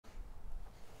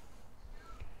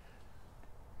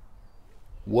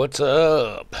What's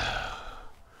up?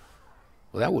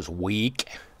 Well, that was weak.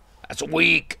 That's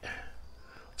weak.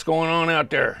 What's going on out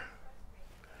there?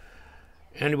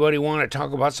 Anybody want to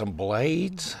talk about some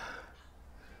blades?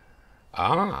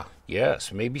 Ah,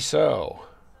 yes, maybe so.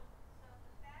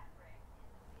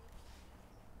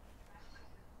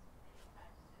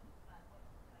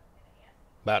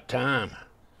 About time.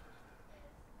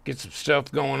 Get some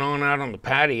stuff going on out on the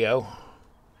patio.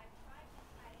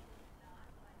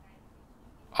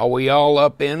 Are we all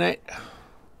up in it?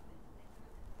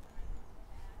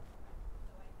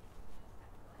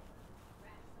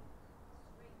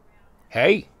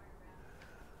 Hey,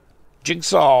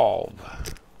 Jigsaw.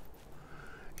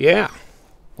 Yeah,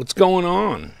 what's going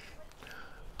on?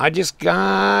 I just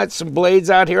got some blades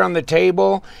out here on the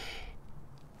table.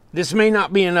 This may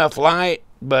not be enough light,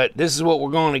 but this is what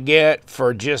we're going to get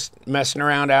for just messing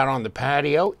around out on the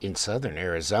patio in southern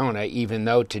Arizona, even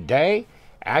though today,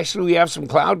 actually, we have some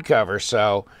cloud cover,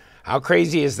 so how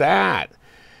crazy is that?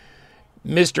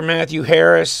 Mr. Matthew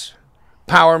Harris,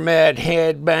 Power Med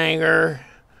Headbanger,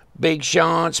 Big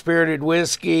Sean, Spirited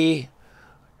Whiskey.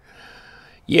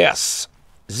 Yes.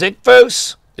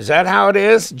 Zickfos? Is that how it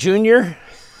is, Junior?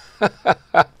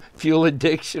 Fuel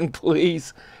addiction,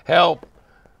 please. Help.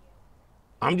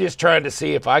 I'm just trying to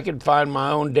see if I can find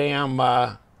my own damn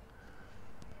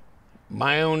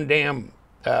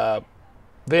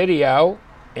video,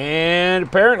 and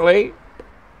apparently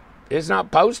it's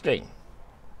not posting.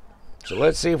 So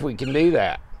let's see if we can do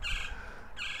that.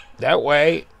 That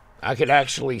way I could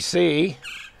actually see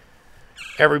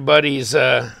everybody's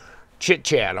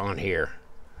chit-chat on here.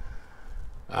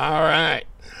 All right.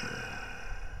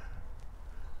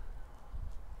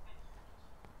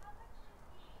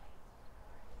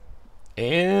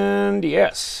 And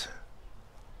yes.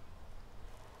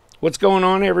 What's going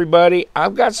on, everybody?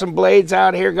 I've got some blades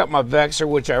out here. Got my Vexor,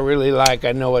 which I really like.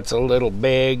 I know it's a little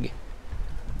big.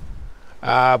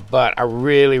 But I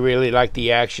really, really like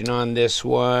the action on this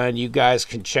one. You guys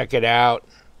can check it out.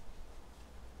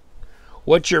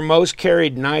 What's your most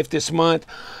carried knife this month?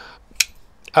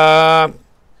 I'd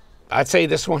say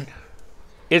this one.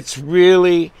 It's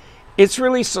really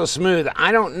so smooth.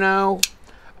 I don't know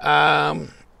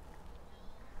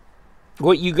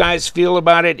what you guys feel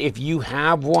about it. If you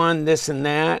have one, this and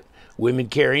that. Women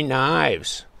carry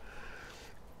knives.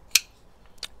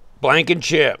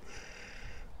 Blankenship.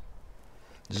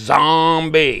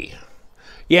 Zombie.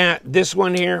 Yeah, this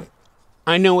one here,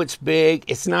 I know it's big.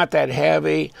 It's not that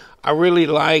heavy. I really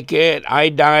like it. I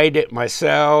dyed it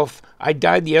myself. I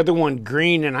dyed the other one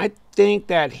green, and I think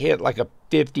that hit like a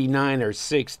 59 or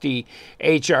 60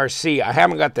 HRC. I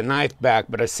haven't got the knife back,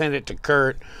 but I sent it to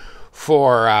Kurt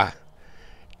for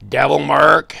Devil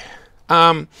Merc.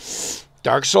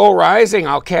 Dark Soul Rising,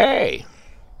 okay.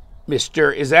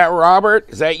 Is that Robert?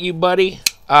 Is that you, buddy?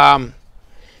 Did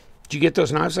you get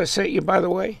those knives I sent you, by the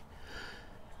way?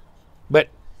 But,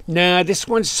 nah, this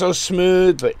one's so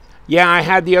smooth. But, yeah, I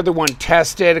had the other one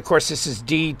tested. Of course, this is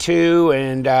D2.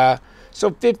 And so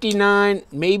 59,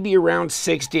 maybe around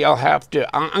 60. I'm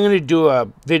going to do a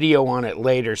video on it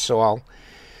later. So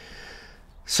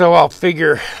I'll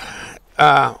figure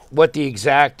what the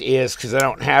exact is, because I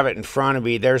don't have it in front of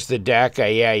me. There's the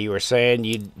Deca. Yeah, you were saying,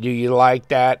 do you like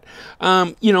that?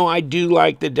 You know, I do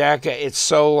like the Deca. It's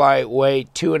so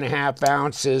lightweight, 2.5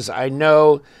 ounces. I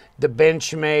know the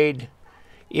Benchmade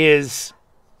is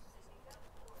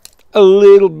a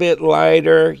little bit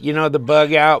lighter, you know, the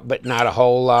Bug Out, but not a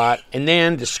whole lot. And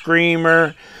then the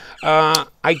Screamer,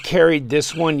 I carried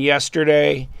this one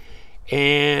yesterday,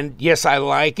 and yes, I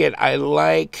like it. I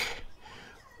like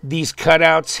these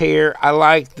cutouts here. I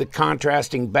like the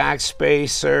contrasting back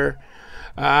spacer.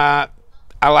 I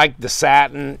like the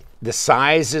satin. The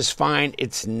size is fine.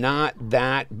 It's not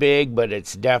that big, but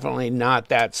it's definitely not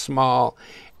that small.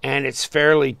 And it's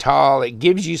fairly tall. It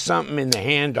gives you something in the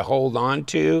hand to hold on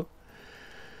to.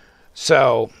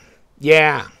 So,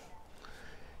 yeah.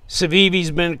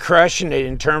 Civivi's been crushing it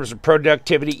in terms of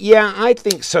productivity. Yeah, I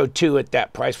think so too at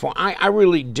that price point. I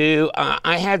really do.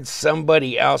 I had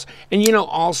somebody else. And you know,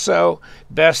 also,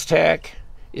 Best Tech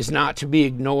is not to be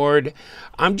ignored.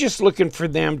 I'm just looking for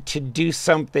them to do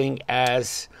something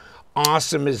as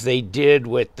awesome as they did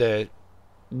with the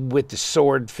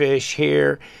Swordfish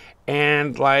here.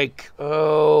 And like,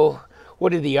 oh,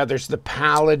 what are the others? The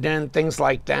Paladin, things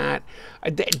like that.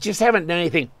 I just haven't done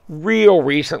anything real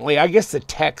recently. I guess the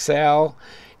Texel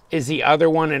is the other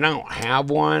one, and I don't have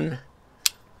one.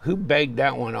 Who begged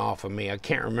that one off of me? I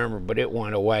can't remember, but it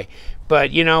went away. But,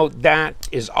 you know, that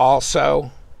is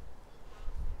also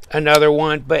another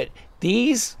one. But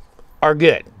these are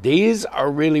good. These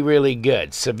are really, really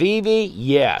good. Civivi,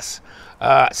 yes.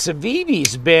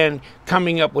 Civivi's been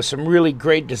coming up with some really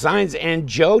great designs, and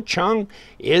Joe Chung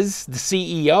is the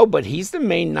CEO, but he's the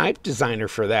main knife designer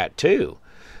for that too.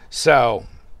 So,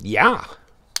 yeah.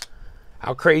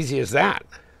 How crazy is that?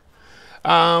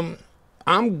 I'm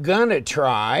gonna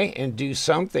try and do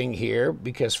something here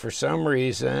because for some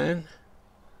reason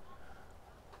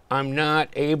I'm not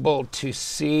able to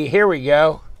see. Here we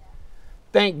go.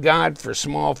 Thank God for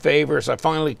small favors. I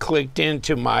finally clicked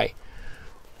into my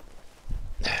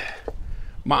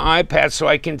iPad so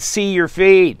I can see your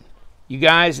feed. You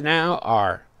guys now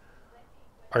are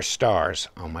stars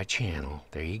on my channel.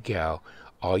 There you go.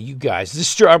 All you guys. The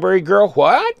Strawberry Girl,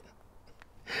 what?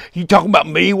 You talking about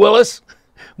me, Willis?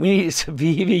 We need a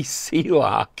Civivi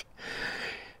C-Lock.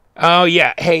 Oh,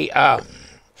 yeah. Hey,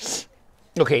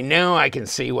 okay, now I can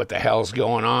see what the hell's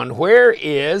going on. Where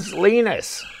is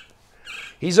Linus?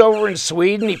 He's over in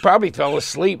Sweden. He probably fell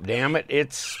asleep, damn it.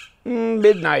 It's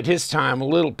midnight his time, a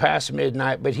little past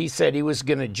midnight, but he said he was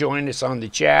going to join us on the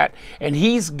chat, and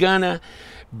he's going to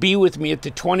be with me at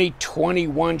the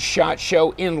 2021 SHOT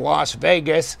Show in Las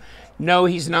Vegas. No,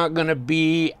 he's not going to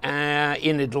be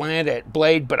in Atlanta at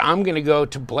Blade, but I'm going to go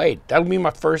to Blade. That'll be my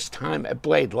first time at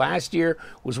Blade. Last year,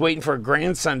 was waiting for a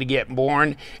grandson to get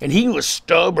born, and he was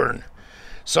stubborn.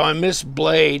 So I missed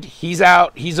Blade. He's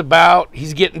out. He's about.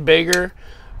 He's getting bigger.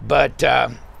 But,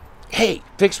 hey,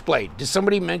 Fixed Blade. Did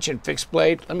somebody mention Fixed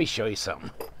Blade? Let me show you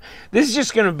something. This is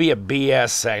just going to be a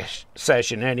BS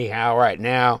session anyhow right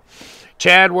now.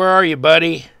 Chad, where are you,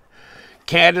 buddy?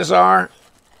 Cadazar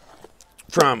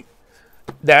from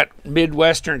that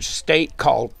Midwestern state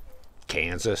called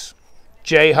Kansas.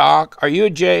 Jayhawk. Are you a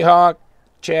Jayhawk,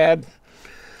 Chad?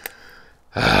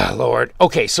 Ah, Lord.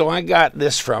 Okay, so I got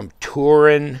this from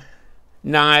Tuyaknife,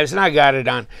 and I got it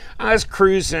on. I was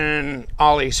cruising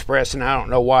AliExpress, and I don't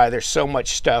know why there's so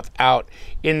much stuff out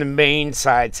in the main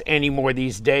sites anymore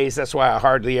these days. That's why I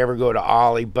hardly ever go to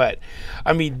Ali. But,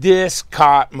 I mean, this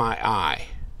caught my eye.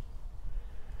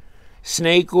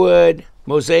 Snakewood,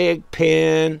 mosaic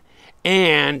pin,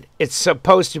 and it's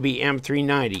supposed to be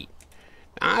M390.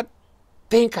 I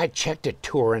think I checked a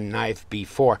Tuyaknife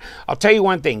before. I'll tell you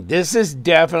one thing. This is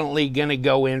definitely going to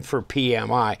go in for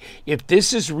PMI. If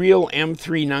this is real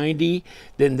M390,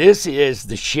 then this is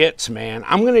the shits, man.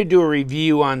 I'm going to do a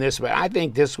review on this, but I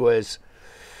think this was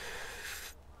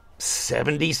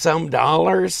 $70-some,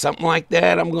 something like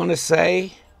that, I'm going to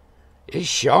say. It's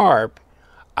sharp.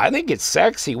 I think it's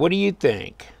sexy. What do you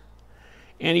think?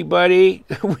 Anybody?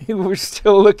 We were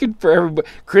still looking for everybody.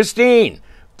 Christine,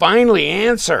 finally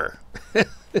answer.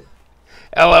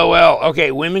 LOL.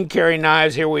 Okay, women carry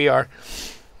knives. Here we are.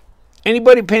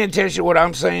 Anybody paying attention to what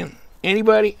I'm saying?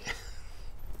 Anybody?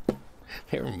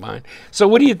 Never mind. So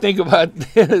what do you think about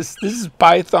this? This is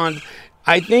python.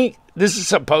 I think this is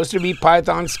supposed to be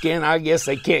python skin. I guess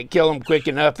they can't kill them quick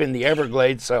enough in the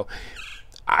Everglades, so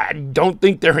I don't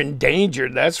think they're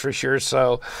endangered, that's for sure.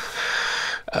 So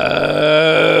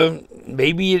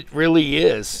maybe it really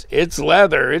is. It's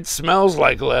leather. It smells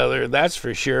like leather, that's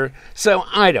for sure. So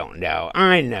I don't know.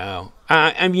 I know.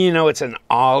 I mean, you know, it's an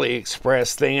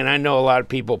AliExpress thing, and I know a lot of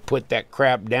people put that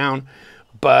crap down,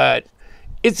 but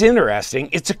it's interesting.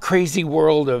 It's a crazy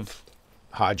world of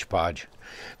hodgepodge.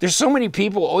 There's so many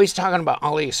people always talking about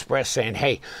AliExpress saying,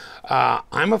 hey,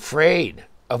 I'm afraid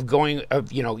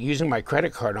of using my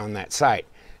credit card on that site.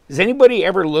 Has anybody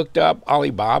ever looked up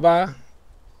Alibaba?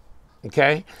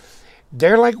 Okay.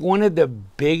 They're like one of the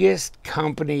biggest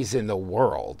companies in the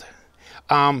world.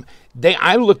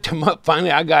 I looked them up,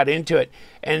 finally I got into it,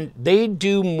 and they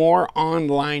do more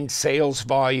online sales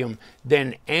volume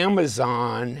than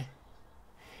Amazon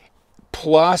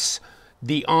plus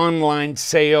the online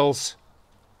sales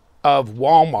of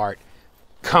Walmart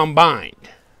combined.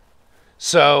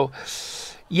 So,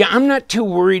 yeah, I'm not too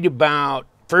worried about,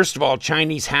 first of all,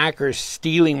 Chinese hackers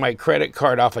stealing my credit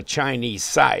card off a Chinese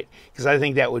site, because I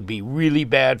think that would be really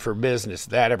bad for business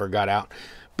if that ever got out.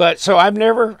 But so I've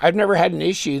never had an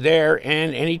issue there,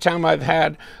 and anytime I've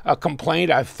had a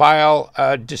complaint, I file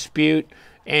a dispute,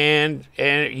 and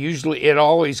usually it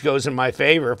always goes in my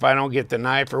favor if I don't get the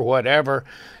knife or whatever.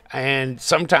 And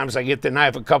sometimes I get the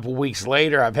knife a couple weeks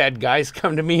later. I've had guys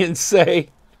come to me and say,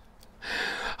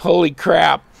 holy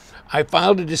crap, I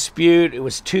filed a dispute. It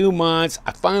was 2 months.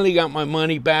 I finally got my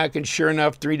money back, and sure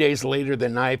enough, 3 days later, the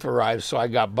knife arrived, so I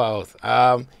got both.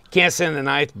 Can't send the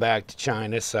knife back to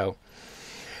China, so.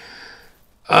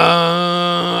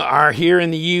 Are here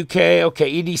in the UK.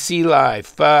 Okay, EDC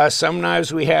Live. Some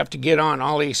knives we have to get on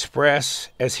AliExpress,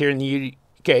 as here in the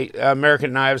UK,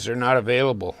 American knives are not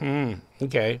available.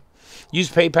 Okay. Use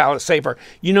PayPal, it's safer.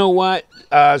 You know what,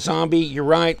 Zombie, you're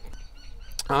right.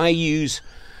 I use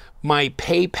my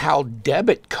PayPal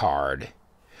debit card.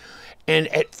 And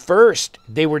at first,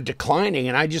 they were declining,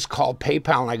 and I just called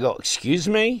PayPal, and I go, excuse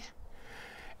me?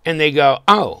 And they go,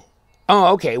 oh,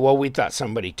 okay, well, we thought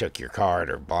somebody took your card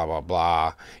or blah, blah,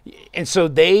 blah. And so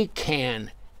they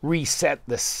can reset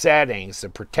the settings, the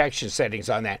protection settings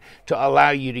on that to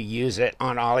allow you to use it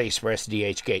on AliExpress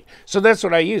DHgate. So that's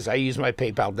what I use. I use my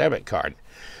PayPal debit card.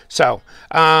 So,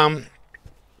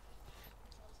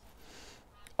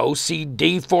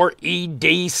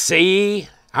 OCD4EDC,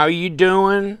 how you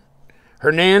doing?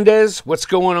 Hernandez, what's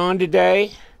going on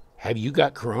today? Have you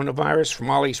got coronavirus from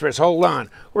AliExpress? Hold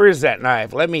on. Where is that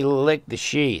knife? Let me lick the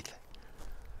sheath.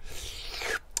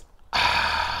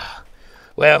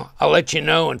 Well, I'll let you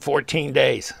know in 14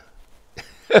 days.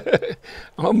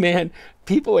 Oh, man.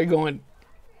 People are going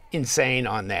insane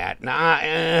on that.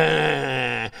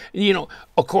 You know,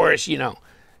 of course, you know,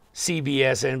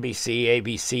 CBS, NBC,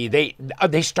 ABC,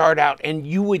 they start out, and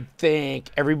you would think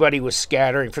everybody was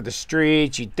scattering for the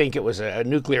streets. You'd think it was a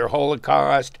nuclear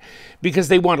holocaust because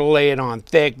they want to lay it on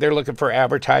thick. They're looking for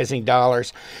advertising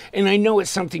dollars. And I know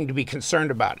it's something to be concerned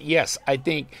about. Yes, I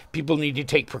think people need to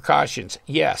take precautions.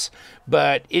 Yes,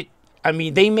 but I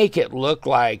mean, they make it look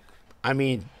like, I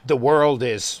mean, the world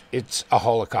it's a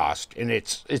holocaust and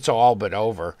it's all but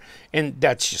over. And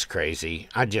that's just crazy.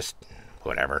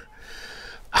 Whatever.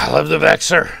 I love the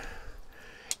Vexer.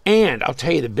 And I'll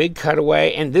tell you the big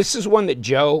cutaway, and this is one that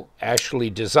Joe actually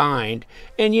designed.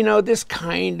 And you know, this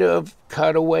kind of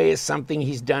cutaway is something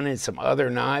he's done in some other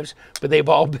knives, but they've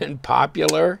all been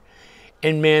popular.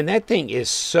 And man, that thing is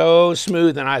so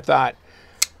smooth. And I thought,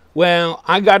 well,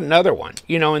 I got another one,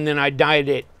 you know, and then I dyed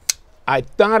it. I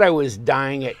thought I was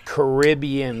dyeing it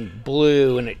Caribbean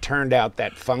blue, and it turned out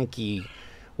that funky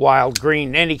wild green.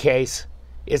 In any case,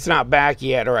 it's not back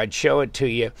yet, or I'd show it to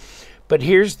you. But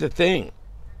here's the thing.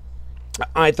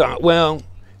 I thought, well,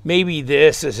 maybe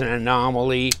this is an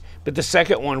anomaly, but the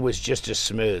second one was just as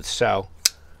smooth. So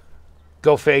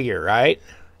go figure, right?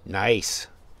 Nice.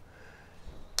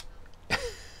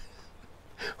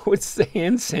 What's the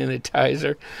hand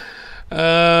sanitizer?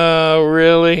 Oh,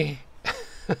 really?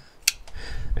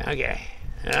 Okay.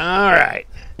 All right.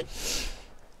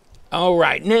 All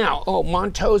right, now,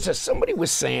 Montosa, somebody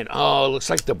was saying, oh, it looks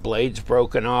like the blade's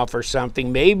broken off or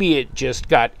something. Maybe it just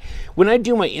got, when I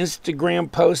do my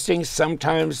Instagram postings,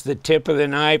 sometimes the tip of the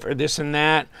knife or this and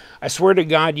that, I swear to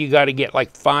God, you got to get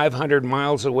like 500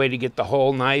 miles away to get the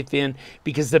whole knife in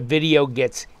because the video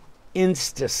gets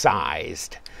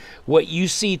insta-sized. What you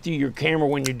see through your camera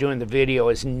when you're doing the video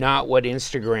is not what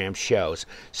Instagram shows.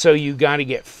 So you got to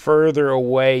get further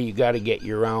away. You got to get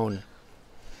your own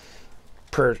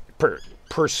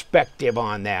perspective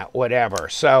on that, whatever.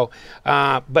 So,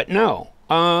 but no,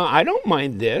 I don't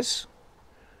mind this.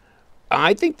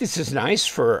 I think this is nice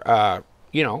for,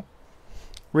 you know,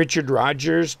 Richard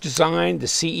Rogers' design. The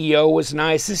CEO was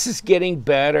nice. This is getting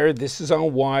better. This is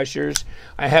on washers.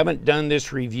 I haven't done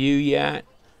this review yet,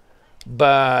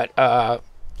 but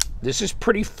this is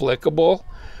pretty flickable.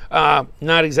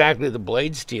 Not exactly the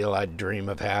blade steel I'd dream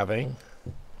of having.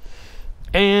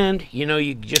 And, you know,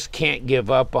 you just can't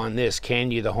give up on this,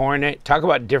 can you? The Hornet. Talk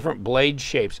about different blade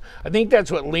shapes. I think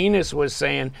that's what Linus was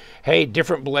saying. Hey,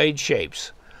 different blade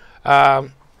shapes. So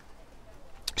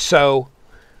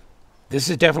this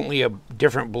is definitely a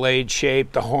different blade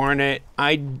shape. The Hornet.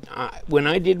 When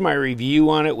I did my review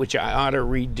on it, which I ought to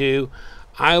redo,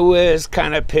 I was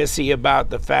kind of pissy about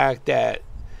the fact that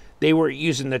they were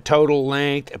using the total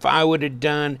length. If I would have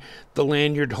done the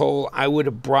lanyard hole, I would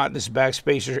have brought this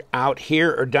backspacer out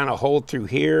here or done a hole through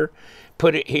here,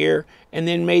 put it here, and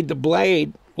then made the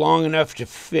blade long enough to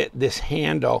fit this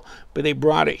handle. But they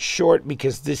brought it short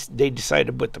because they decided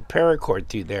to put the paracord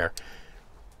through there.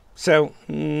 So,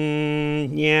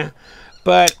 yeah.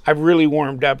 But I've really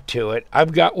warmed up to it.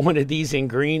 I've got one of these in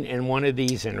green and one of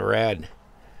these in red.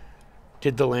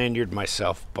 Did the lanyard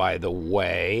myself, by the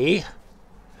way.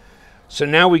 So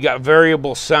now we got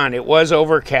variable sun. It was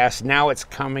overcast. Now it's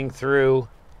coming through,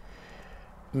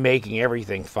 making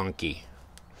everything funky.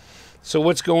 So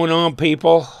what's going on,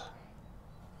 people?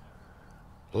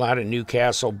 A lot of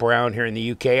Newcastle brown here in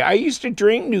the UK. I used to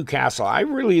drink Newcastle. I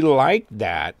really liked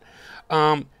that.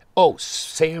 Oh,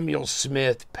 Samuel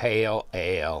Smith Pale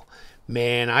Ale.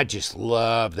 Man, I just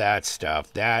love that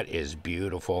stuff. That is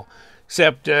beautiful.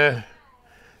 Except,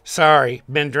 sorry,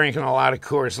 been drinking a lot of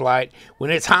Coors Light.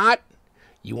 When it's hot,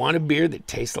 you want a beer that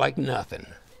tastes like nothing.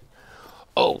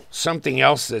 Oh, something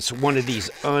else that's one of these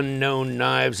unknown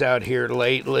knives out here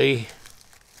lately.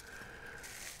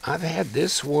 I've had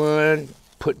this one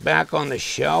put back on the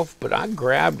shelf, but I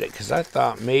grabbed it because I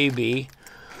thought maybe.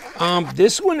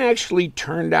 This one actually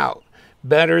turned out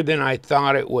better than I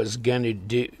thought it was going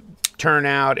to turn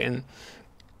out. And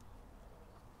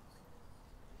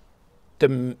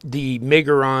the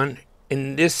Miguron,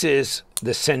 and this is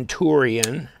the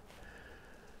Centurion.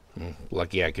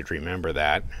 Lucky I could remember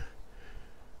that.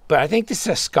 But I think this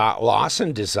is a Scott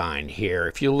Lawson design here.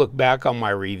 If you look back on my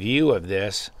review of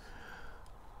this,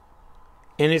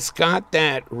 and it's got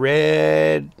that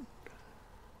red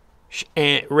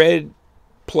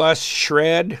plus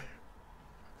shred.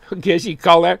 I guess you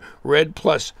call that red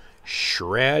plus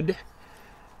shred.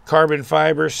 Carbon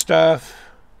fiber stuff.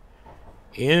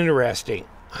 Interesting.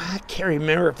 I can't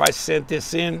remember if I sent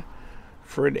this in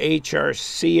for an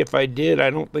HRC. If I did, I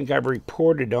don't think I've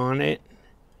reported on it.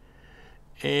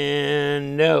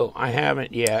 And no, I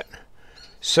haven't yet.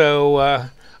 So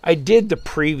I did the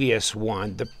previous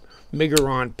one, the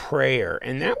Miguron Prayer,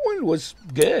 and that one was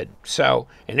good. So,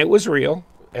 and it was real,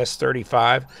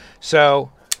 S35.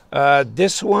 So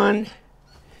this one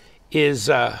is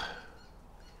not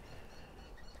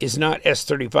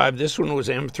S35. This one was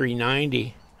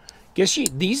M390. Guess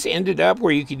these ended up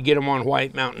where you could get them on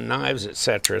White Mountain knives,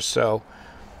 etc. So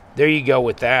there you go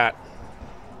with that.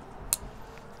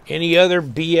 Any other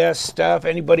BS stuff?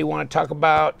 Anybody want to talk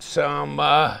about some,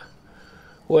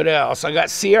 what else? I got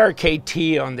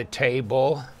CRKT on the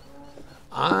table.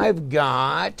 I've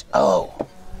got, oh,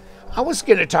 I was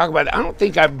going to talk about it. I don't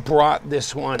think I've brought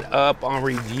this one up on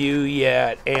review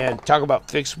yet and talk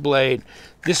about fixed blade.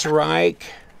 This Reich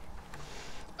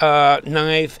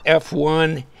knife,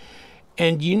 F1.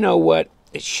 And you know what?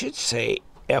 It should say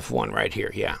F1 right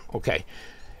here. Yeah, okay.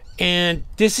 And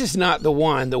this is not the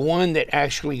one. The one that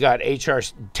actually got HR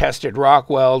tested rock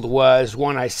weld was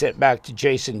one I sent back to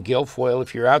Jason Guilfoyle,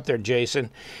 if you're out there, Jason.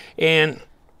 And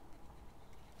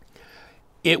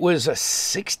it was a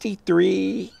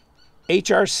 63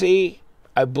 HRC,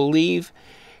 I believe.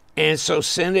 And so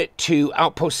sent it to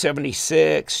Outpost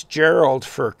 76, Gerald,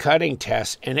 for cutting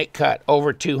tests. And it cut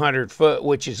over 200 foot,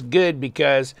 which is good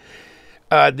because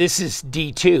this is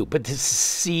D2, but this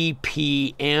is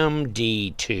CPM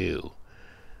D2.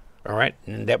 All right,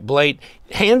 and that blade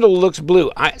handle looks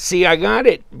blue. I got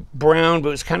it brown, but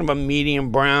it was kind of a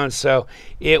medium brown, so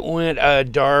it went a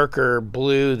darker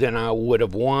blue than I would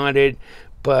have wanted.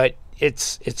 But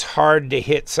it's hard to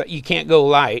hit. So you can't go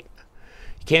light.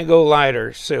 You can't go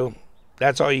lighter. So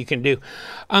that's all you can do.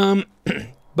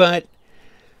 But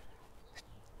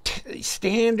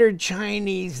standard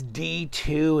Chinese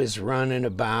D2 is running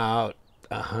about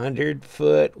 100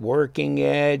 foot working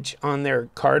edge on their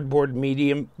cardboard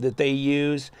medium that they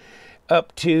use,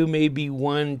 up to maybe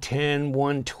 110,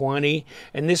 120,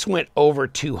 and this went over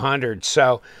 200.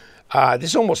 So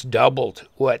this almost doubled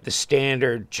what the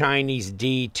standard Chinese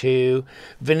D2.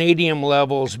 Vanadium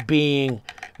levels being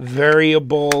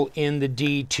variable in the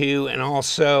D2, and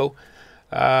also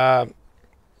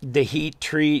the heat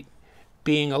treat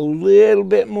being a little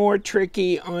bit more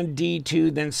tricky on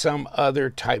D2 than some other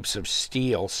types of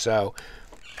steel. So,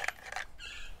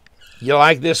 you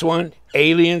like this one?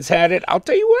 Aliens had it. I'll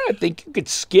tell you what, I think you could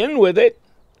skin with it.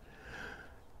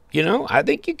 You know, I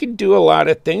think you could do a lot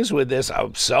of things with this.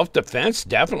 Self-defense,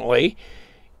 definitely.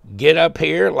 Get up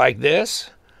here like this.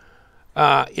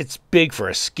 It's big for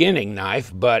a skinning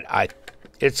knife, but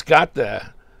it's got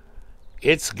that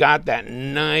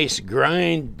nice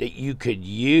grind that you could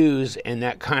use, and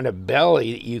that kind of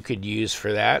belly that you could use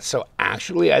for that. So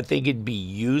actually, I think it'd be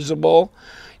usable.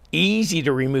 Easy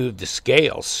to remove the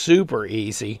scales, super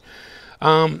easy.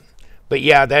 But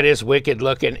yeah, that is wicked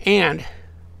looking. And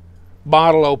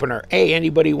bottle opener. Hey,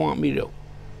 anybody want me to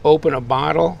open a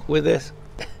bottle with this?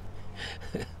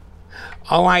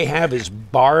 All I have is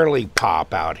barley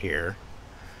pop out here.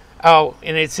 Oh,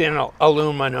 and it's in an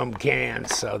aluminum can,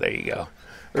 so there you go.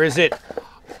 Or is it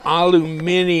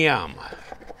aluminium?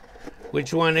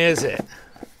 Which one is it?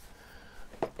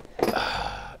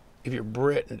 If you're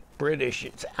British,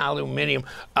 it's aluminium.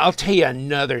 I'll tell you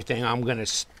another thing I'm going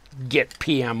to get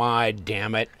PMI'd,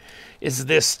 damn it, is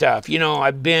this stuff. You know,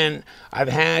 I've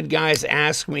had guys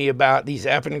ask me about these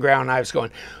effing ground knives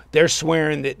going, they're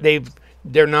swearing that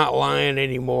they're not lying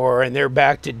anymore and they're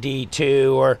back to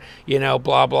D2 or, you know,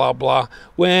 blah, blah, blah.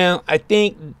 Well, I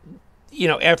think, you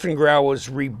know, Effengrau was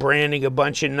rebranding a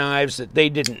bunch of knives that they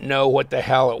didn't know what the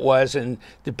hell it was, and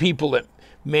the people that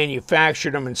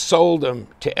manufactured them and sold them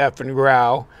to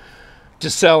Effengrau to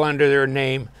sell under their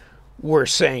name were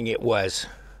saying it was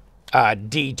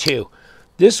D2.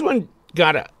 This one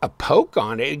got a poke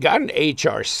on it. It got an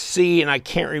HRC, and I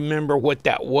can't remember what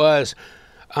that was.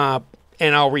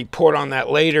 And I'll report on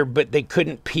that later, but they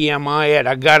couldn't PMI it.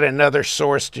 I got another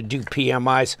source to do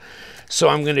PMIs, so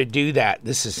I'm going to do that.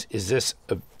 Is this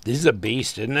This is a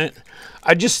beast, isn't it?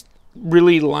 I just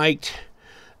really liked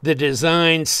the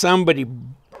design. Somebody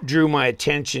drew my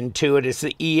attention to it. It's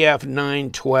the EF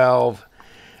 912.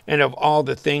 And of all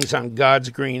the things on God's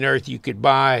green earth you could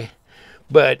buy,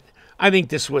 but I think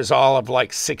this was all of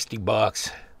like 60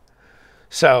 bucks.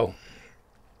 So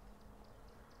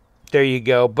there you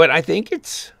go. But I think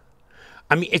it's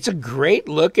a great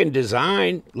looking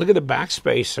design. Look at the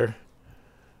backspacer.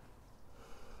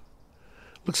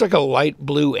 Looks like a light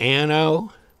blue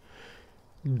ano.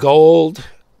 Gold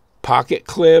pocket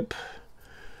clip.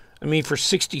 I mean, for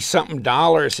 $60-something,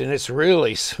 and it's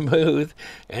really smooth,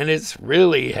 and it's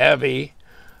really heavy,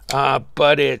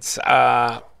 but it's,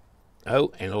 oh,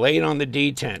 and laid on the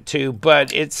detent too,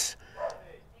 but it's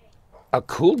a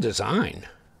cool design.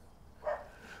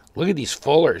 Look at these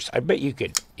fullers. I bet you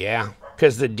could, yeah,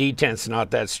 because the detent's not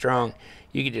that strong,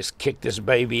 you could just kick this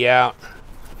baby out.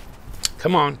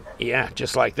 Come on, yeah,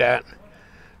 just like that.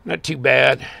 Not too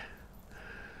bad.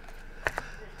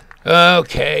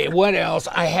 Okay, what else?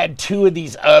 I had two of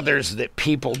these others that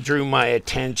people drew my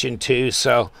attention to,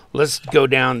 so let's go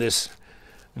down this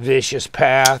vicious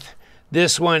path.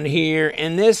 This one here,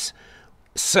 and this,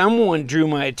 someone drew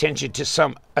my attention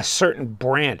to a certain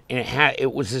brand, and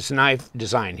it was this knife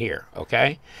design here,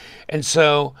 okay? And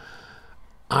so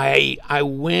I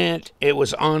went, it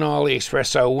was on AliExpress,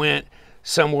 so I went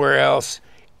somewhere else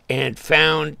and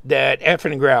found that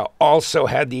Effin' Grau also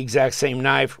had the exact same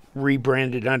knife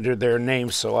rebranded under their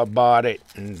name, so I bought it,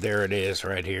 and there it is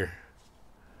right here.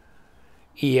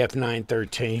 EF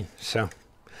 913. So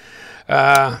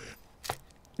that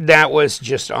was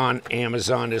just on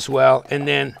Amazon as well. And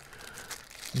then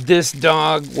this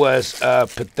dog was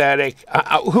pathetic.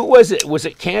 Who was it? Was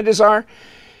it Candizar?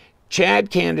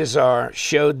 Chad Candizar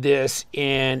showed this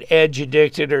in Edge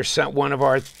Addicted or one of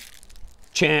our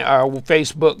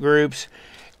Facebook groups,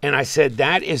 and I said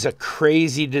that is a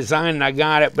crazy design, and I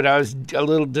got it, but I was a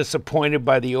little disappointed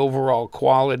by the overall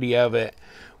quality of it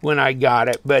when I got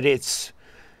it. But it's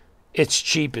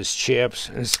cheap as chips,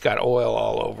 and it's got oil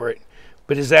all over it.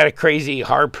 But is that a crazy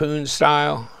harpoon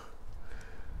style?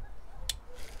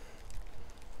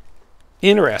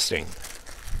 Interesting.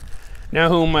 Now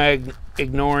who am I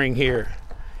ignoring here?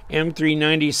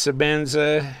 M390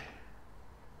 Sabenza.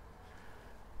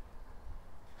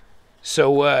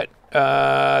 So what?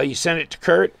 You sent it to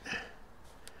Kurt?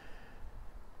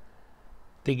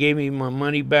 They gave me my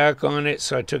money back on it,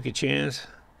 so I took a chance.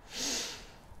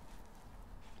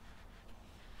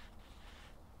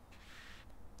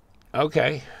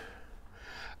 Okay.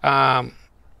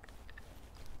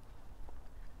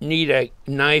 Need a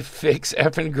knife fix.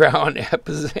 Effin' Grau on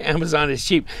Amazon is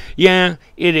cheap. Yeah,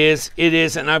 it is. It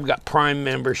is, and I've got Prime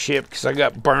membership because I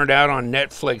got burned out on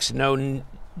Netflix. No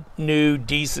new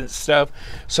decent stuff,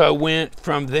 so I went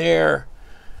from there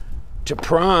to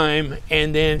Prime,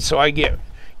 and then so I get,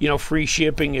 you know, free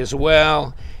shipping as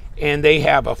well, and they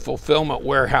have a fulfillment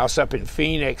warehouse up in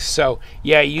Phoenix, so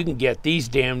yeah, you can get these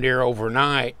damn near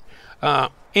overnight.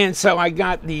 And so I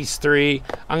got these three.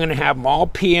 I'm gonna have them all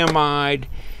PMI'd,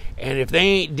 and if they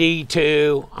ain't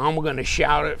D2, I'm gonna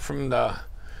shout it from the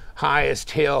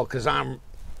highest hill because I'm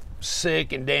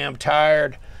sick and damn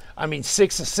tired. I mean,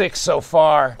 6 of 6 so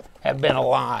far have been a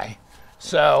lie.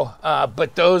 So,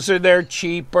 but those are their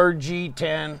cheaper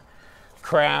G10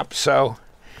 crap. So,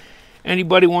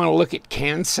 anybody want to look at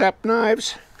Concept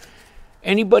knives?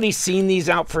 Anybody seen these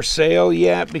out for sale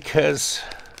yet? Because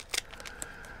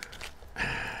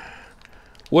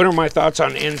what are my thoughts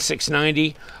on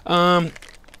N690?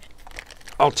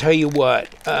 I'll tell you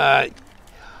what. I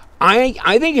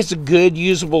think it's a good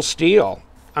usable steel.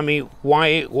 I mean,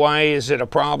 why is it a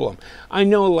problem? I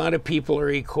know a lot of people are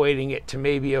equating it to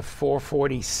maybe a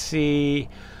 440C,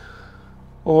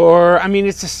 or, I mean,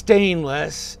 it's a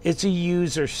stainless, it's a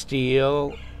user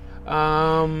steel.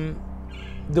 The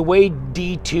way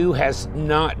D2 has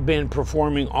not been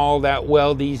performing all that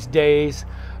well these days,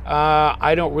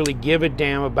 I don't really give a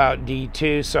damn about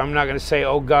D2, so I'm not going to say,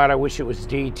 oh God, I wish it was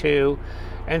D2.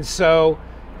 And so,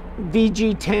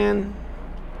 VG10,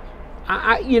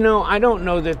 you know, I don't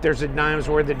know that there's a dime's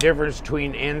worth of difference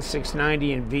between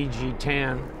N690 and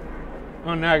VG10.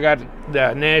 Oh, now I got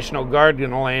the National Guard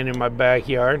gonna land in my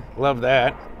backyard. Love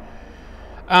that.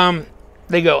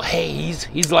 They go, hey,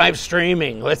 he's live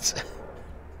streaming. Let's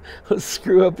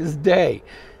screw up his day.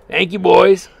 Thank you,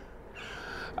 boys.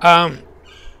 But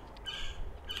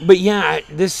yeah,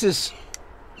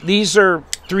 these are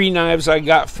three knives I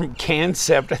got from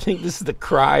Concept. I think this is the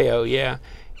Cryo, yeah.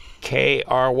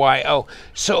 Kryo.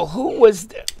 So who was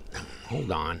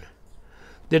hold on.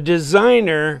 The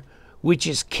designer which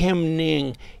is Kim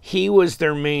Ning. He was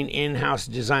their main in-house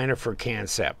designer for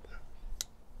Concept.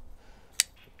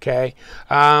 Okay.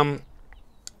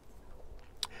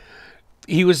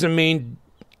 He was the main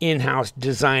in-house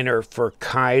designer for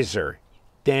Kaiser.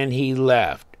 Then he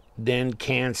left. Then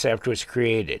Concept was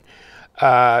created.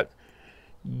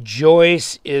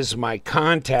 Joyce is my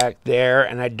contact there,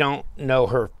 and I don't know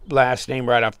her last name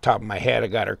right off the top of my head. I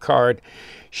got her card.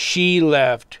 She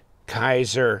left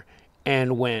Kaiser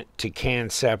and went to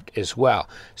Concept as well.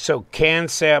 So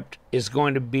Concept is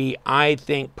going to be, I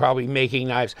think, probably making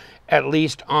knives at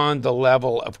least on the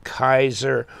level of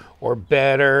Kaiser or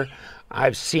better.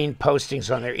 I've seen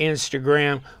postings on their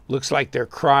Instagram. Looks like their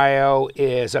cryo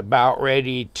is about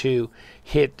ready to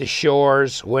hit the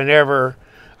shores whenever.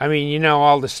 I mean, you know,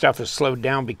 all the stuff is slowed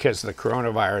down because of the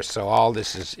coronavirus, so all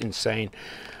this is insane.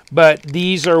 But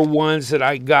these are ones that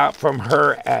I got from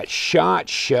her at SHOT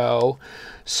Show.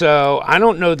 So I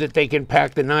don't know that they can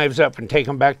pack the knives up and take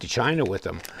them back to China with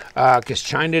them, because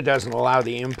China doesn't allow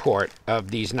the import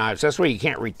of these knives. That's why you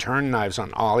can't return knives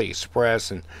on AliExpress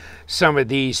and some of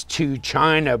these to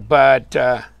China. But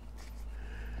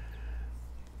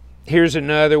here's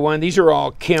another one. These are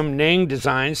all Kim Ning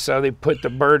designs, so they put the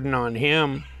burden on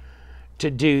him to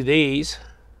do these.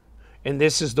 And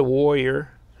this is the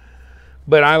Warrior.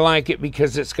 But I like it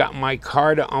because it's got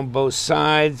micarta on both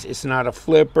sides. It's not a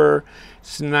flipper.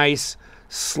 It's a nice,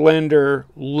 slender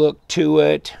look to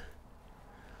it.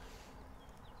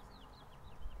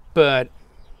 But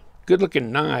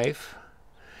good-looking knife.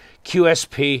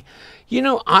 QSP. You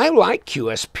know, I like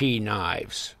QSP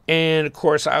knives. And, of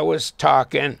course, I was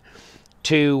talking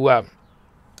to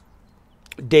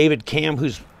David Cam,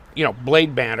 who's, you know,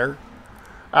 blade banner.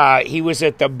 He was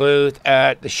at the booth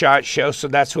at the SHOT Show, so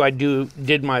that's who I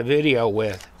did my video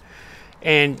with.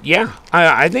 And yeah,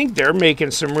 I think they're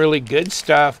making some really good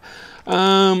stuff.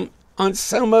 On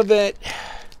some of it,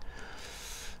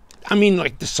 I mean,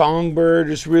 like the Songbird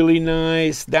is really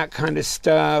nice, that kind of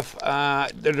stuff.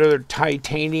 They're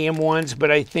titanium ones,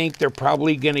 but I think they're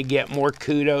probably going to get more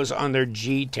kudos on their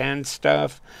G10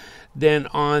 stuff than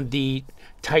on the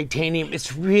titanium.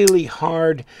 It's really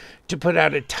hard to put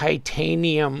out a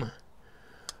titanium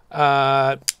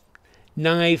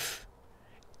knife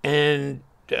and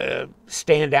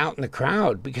stand out in the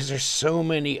crowd, because there's so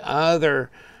many other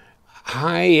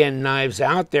high-end knives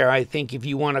out there. I think if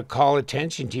you want to call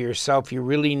attention to yourself, you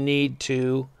really need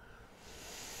to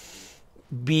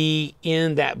be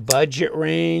in that budget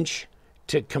range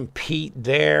to compete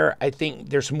there. I think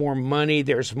there's more money,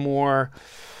 there's more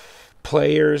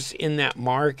players in that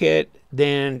market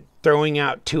than throwing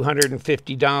out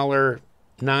 $250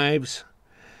 knives.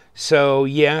 So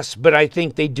yes, but I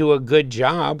think they do a good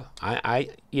job.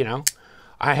 You know,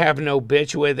 I have no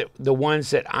bitch with it. The ones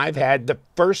that I've had, the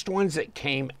first ones that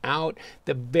came out,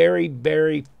 the very,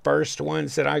 very first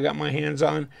ones that I got my hands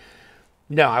on,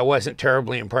 no, I wasn't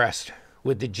terribly impressed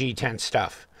with the G10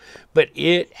 stuff. But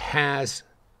it has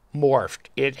morphed.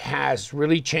 It has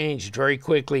really changed very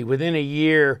quickly. Within a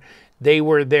year, they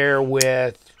were there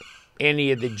with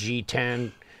any of the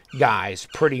G10 guys,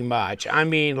 pretty much. I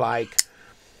mean, like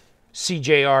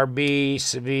CJRB,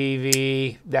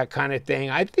 Civivi, that kind of thing.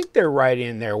 I think they're right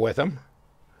in there with them.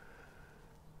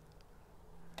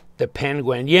 The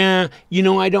Penguin. Yeah, you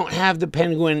know, I don't have the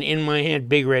Penguin in my hand.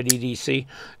 Big Red EDC.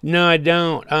 No, I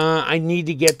don't. I need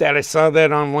to get that. I saw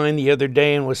that online the other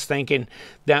day and was thinking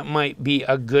that might be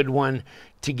a good one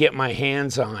to get my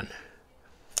hands on.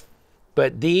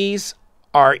 But these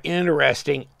are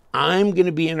interesting. I'm going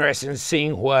to be interested in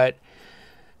seeing what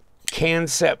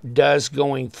Concept does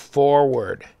going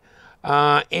forward,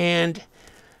 and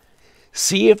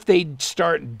see if they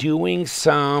start doing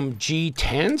some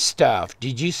G10 stuff.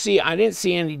 Did you see? I didn't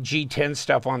see any G10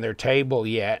 stuff on their table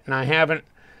yet, and I haven't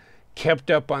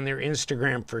kept up on their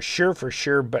Instagram for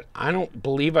sure, but I don't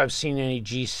believe I've seen any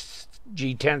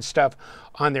G10 stuff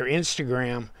on their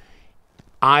Instagram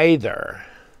either.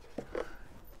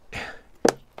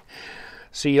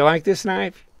 So you like this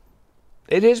knife?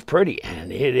 It is pretty,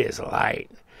 and it is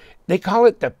light. They call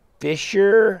it the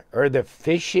Fisher or the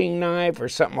fishing knife or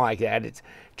something like that. It's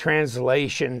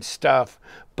translation stuff.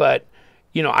 But,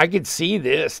 you know, I could see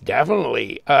this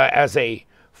definitely as a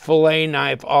fillet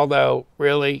knife, although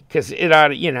really, because it ought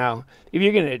to, you know, if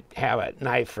you're going to have a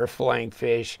knife for filleting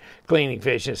fish, cleaning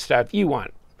fish and stuff, you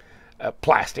want a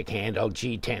plastic handle,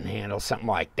 G10 handle, something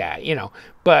like that, you know.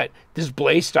 But this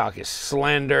blade stock is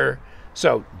slender,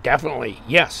 so definitely,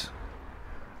 yes.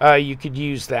 You could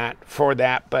use that for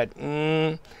that, but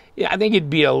yeah, I think it'd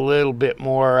be a little bit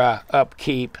more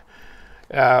upkeep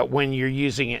when you're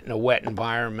using it in a wet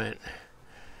environment.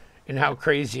 And how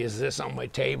crazy is this on my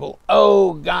table?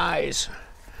 Oh, guys,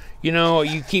 you know, are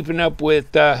you keeping up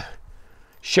with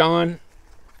Hassan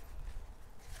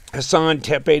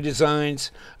Tepe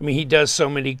Designs? I mean, he does so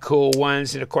many cool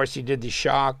ones. And, of course, he did the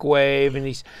Shockwave, and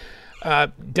he's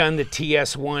done the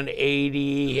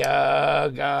TS-180.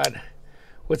 God,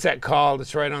 what's that called?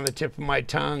 It's right on the tip of my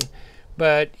tongue.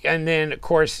 But, and then, of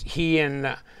course, he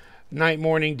and Night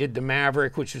Morning did the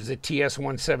Maverick, which was the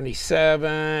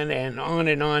TS-177, and on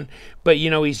and on. But, you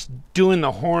know, he's doing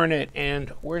the Hornet, and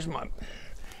where's my,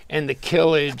 and the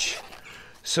Killage.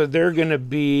 So they're going to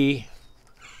be,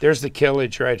 there's the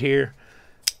Killage right here.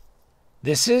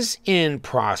 This is in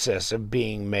process of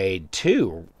being made,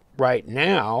 too, right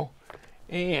now.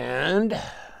 And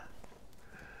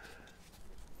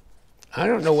I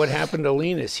don't know what happened to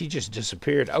Linus. He just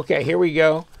disappeared. Okay, here we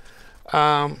go.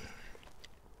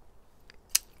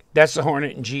 That's the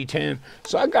Hornet in G10.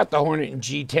 So I got the Hornet in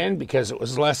G10 because it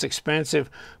was less expensive.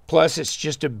 Plus, it's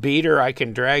just a beater I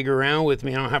can drag around with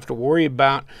me. I don't have to worry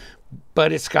about.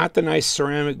 But it's got the nice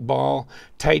ceramic ball,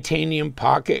 titanium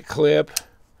pocket clip.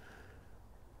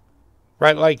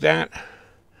 Right like that.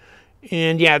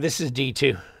 And yeah, this is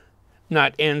D2,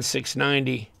 not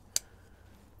N690.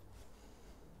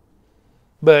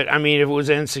 But, I mean, if it was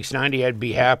N690, I'd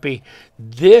be happy.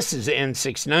 This is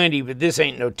N690, but this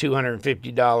ain't no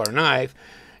 $250 knife.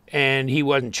 And he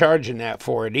wasn't charging that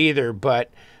for it either.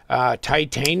 But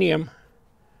titanium,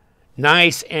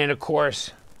 nice. And, of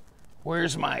course,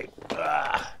 where's my...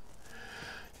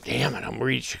 damn it, I'm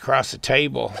reaching across the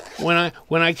table.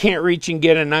 When I can't reach and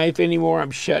get a knife anymore,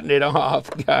 I'm shutting it off,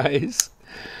 guys.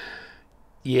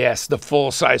 Yes, the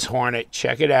full-size Hornet.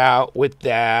 Check it out with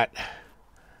that.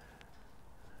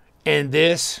 And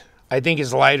this, I think,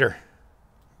 is lighter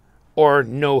or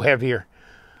no heavier.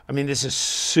 I mean, this is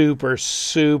super,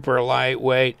 super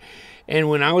lightweight. And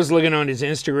when I was looking on his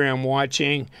Instagram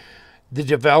watching the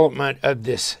development of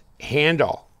this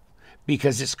handle,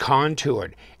 because it's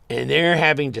contoured, and they're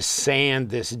having to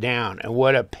sand this down. And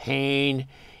what a pain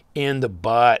in the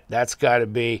butt that's got to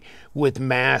be with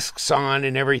masks on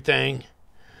and everything.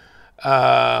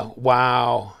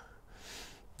 Wow.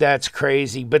 That's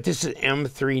crazy. But this is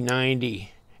M390,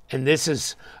 and this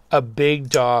is a big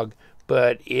dog,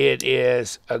 but it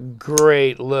is a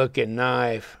great looking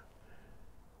knife.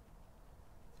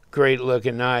 Great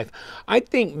looking knife. I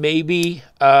think maybe,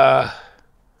 I'm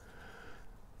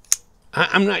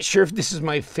not sure if this is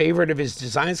my favorite of his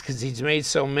designs because he's made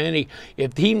so many.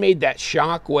 If he made that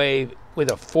Shockwave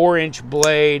with a 4-inch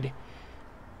blade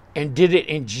and did it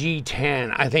in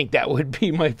G10, I think that would be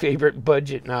my favorite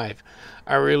budget knife.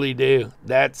 I really do.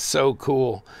 That's so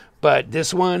cool. But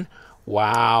this one,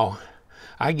 wow.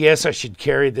 I guess I should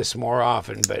carry this more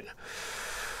often, but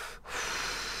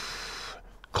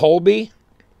Colby?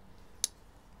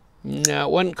 No,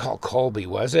 it wasn't called Colby,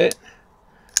 was it?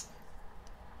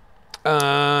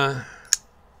 What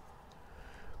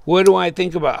do I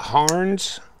think about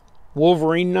Harns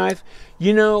Wolverine knife?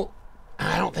 You know,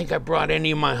 I don't think I brought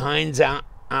any of my Harns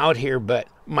out here, but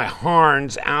my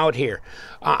Harns out here.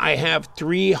 I have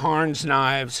 3 Harns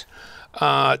knives.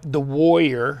 The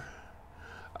Warrior.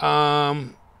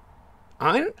 I'm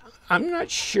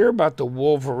not sure about the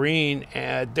Wolverine.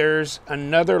 There's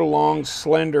another long,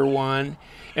 slender one.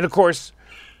 And, of course,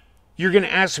 you're going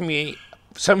to ask me,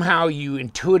 somehow you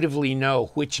intuitively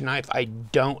know which knife I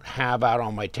don't have out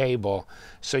on my table.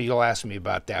 So you'll ask me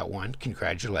about that one.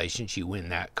 Congratulations, you win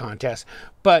that contest.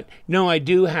 But, no, I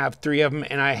do have 3 of them,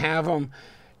 and I have them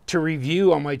to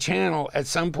review on my channel at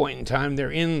some point in time. They're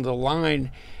in the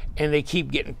line, and they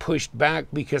keep getting pushed back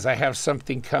because I have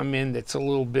something come in that's a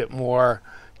little bit more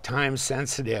time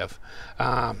sensitive.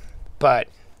 But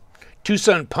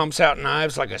Tucson pumps out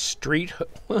knives like a street.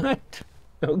 What?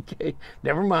 Okay,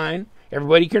 never mind.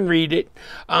 Everybody can read it.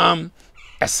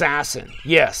 Assassin.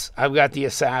 Yes, I've got the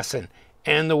Assassin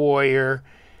and the Warrior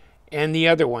and the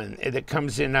other one that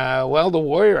comes in, well, the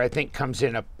Warrior I think comes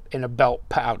in a belt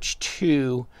pouch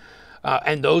too.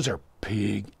 And those are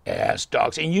big ass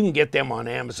dogs. And you can get them on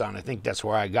Amazon. I think that's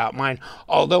where I got mine.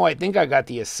 Although I think I got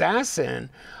the Assassin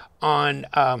on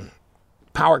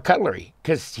Power Cutlery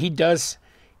because he does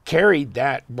carry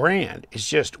that brand. It's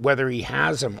just whether he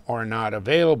has them or not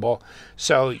available.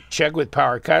 So check with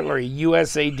Power Cutlery,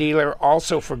 USA dealer,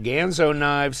 also for Ganzo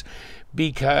knives,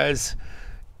 because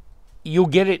you'll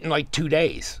get it in like 2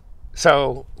 days.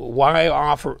 So why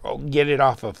get it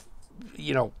off of,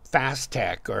 you know, Fast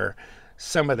Tech or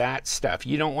some of that stuff?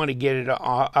 You don't want to get it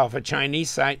off a Chinese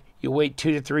site. You wait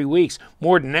 2 to 3 weeks.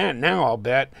 More than that now, I'll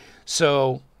bet.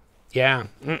 So yeah,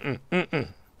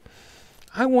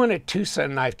 I won a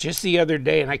Tucson knife just the other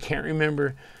day, and I can't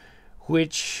remember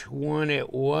which one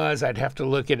it was. I'd have to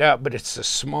look it up, but it's a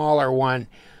smaller one.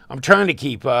 I'm trying to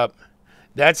keep up.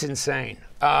 That's insane.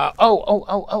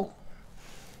 Oh.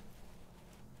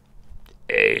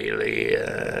 Alien.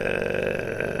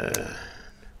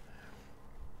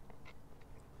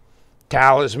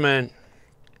 Talisman.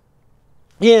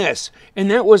 Yes, and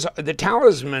that was, the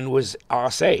Talisman was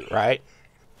OS8, right?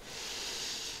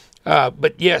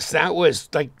 But yes, that was,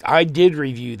 like, I did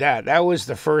review that. That was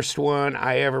the first one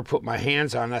I ever put my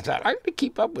hands on. I thought, I got to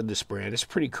keep up with this brand. It's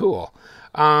pretty cool.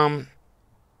 No,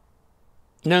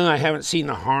 I haven't seen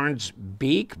the Harn's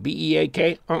Beak,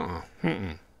 B-E-A-K.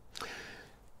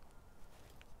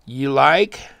 You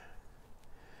like?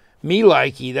 Me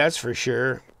likey, that's for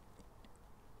sure.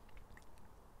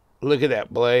 Look at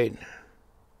that blade.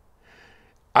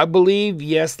 I believe,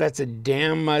 yes, that's a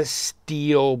Dama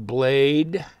steel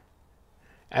blade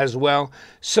as well.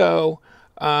 So,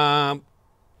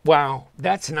 wow,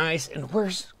 that's nice. And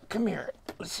come here,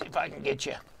 let's see if I can get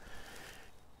you.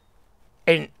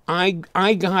 And I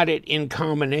got it in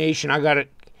combination. I got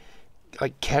it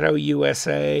like Keto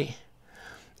USA.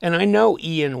 And I know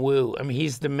Ian Wu. I mean,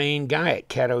 he's the main guy at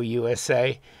Keto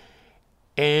USA.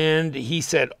 And he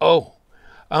said, at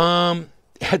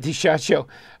the SHOT Show,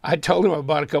 I told him I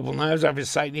bought a couple knives off his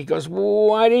site, and he goes, well,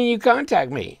 why didn't you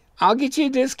contact me? I'll get you a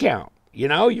discount. You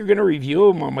know, you're going to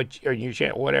review them on your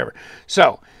channel, whatever.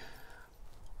 So,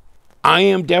 I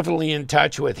am definitely in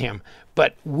touch with him.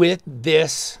 But with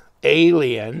this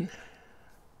Alien,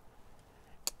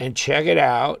 and check it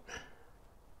out,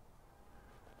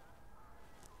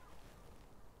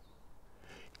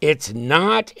 it's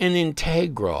not an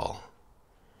integral.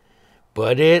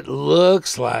 But it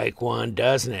looks like one,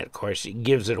 doesn't it? Of course, it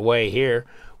gives it away here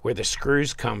where the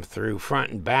screws come through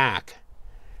front and back,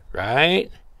 right?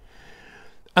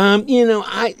 You know,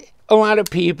 a lot of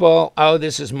people, oh,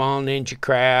 this is mall ninja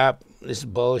crap, this is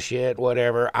bullshit,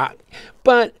 whatever.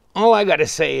 But all I got to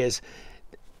say is,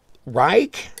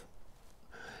 Reich,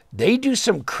 they do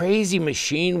some crazy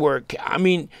machine work. I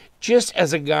mean, just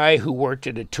as a guy who worked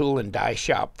at a tool and die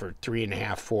shop for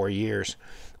 3.5, 4 years,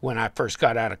 when I first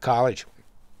got out of college,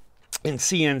 and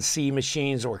CNC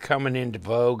machines were coming into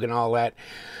vogue and all that.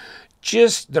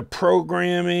 Just the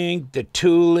programming, the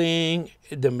tooling,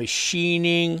 the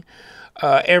machining,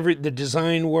 the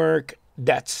design work,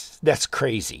 that's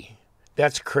crazy.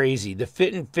 That's crazy. The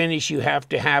fit and finish you have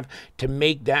to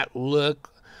make that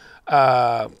look,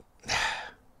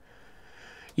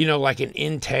 you know, like an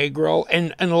integral.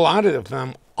 And a lot of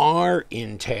them are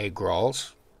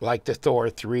integrals. Like the Thor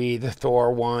 3, the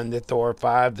Thor 1, the Thor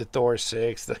 5, the Thor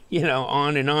 6, you know,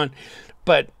 on and on.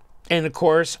 But, and of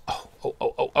course,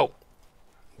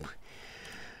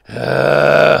 never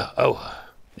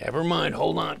mind,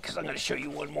 hold on, because I'm going to show you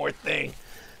one more thing.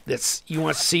 You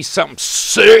want to see something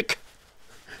sick?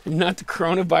 Not the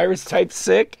coronavirus type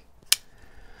sick?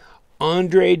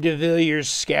 Andre de Villiers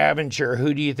Scavenger,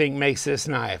 who do you think makes this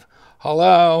knife?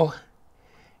 Hello?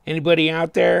 Anybody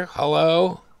out there?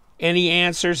 Hello? Any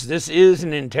answers? This is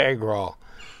an integral.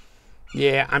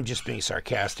 Yeah, I'm just being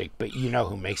sarcastic, but you know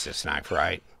who makes this knife,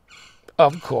 right?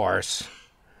 Of course,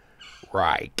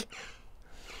 Reich.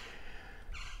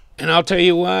 And I'll tell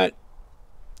you what,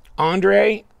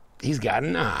 Andre, he's got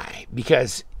an eye.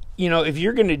 Because, you know, if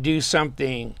you're going to do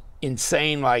something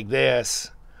insane like this,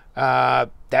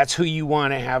 that's who you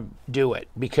want to have do it,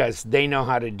 because they know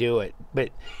how to do it. But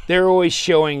they're always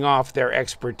showing off their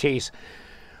expertise.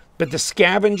 But the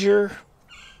Scavenger,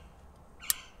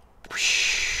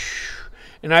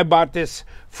 and I bought this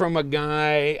from a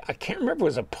guy, I can't remember if it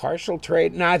was a partial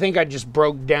trade. No, I think I just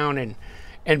broke down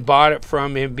and bought it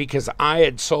from him because I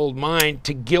had sold mine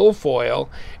to Guilfoyle.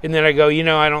 And then I go, you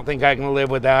know, I don't think I can live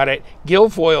without it.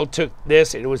 Guilfoyle took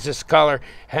this, it was this color,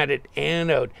 had it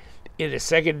anode in a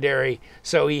secondary,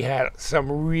 so he had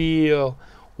some real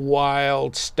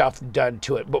wild stuff done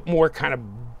to it, but more kind of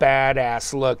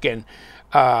badass looking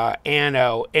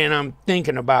anode. And I'm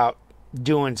thinking about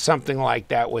doing something like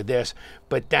that with this.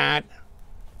 But that,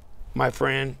 my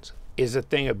friends, is a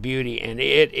thing of beauty, and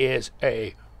it is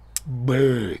a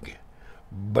big,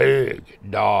 big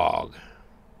dog.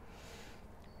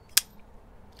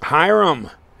 Hiram,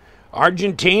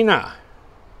 Argentina.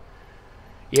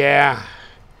 Yeah.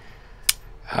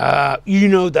 You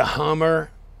know, the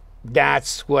Hummer,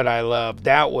 that's what I love.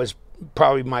 That was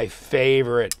probably my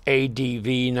favorite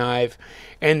ADV knife.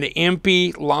 And the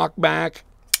Impy lockback,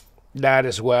 that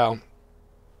as well.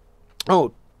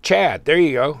 Oh, Chad, there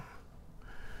you go.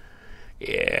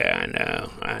 Yeah,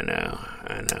 I know.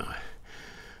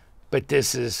 But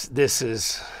this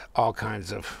is all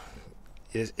kinds of,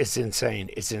 it's insane.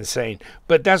 It's insane.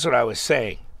 But that's what I was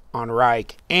saying. on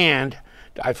Reich. And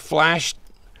I flashed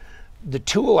the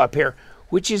tool up here,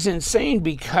 which is insane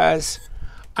because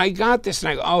I got this and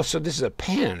I go, oh, so this is a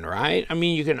pen, right? I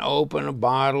mean, you can open a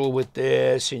bottle with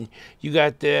this, and you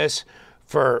got this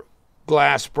for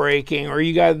glass breaking, or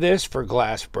you got this for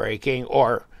glass breaking,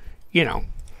 or, you know,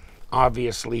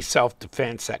 obviously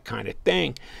self-defense, that kind of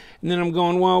thing. And then I'm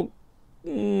going, well,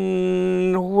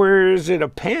 where is it a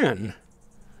pen?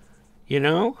 You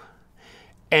know?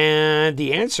 And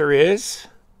the answer is,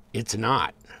 it's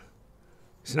not.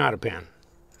 It's not a pen.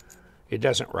 It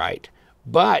doesn't write.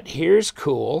 But here's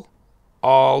cool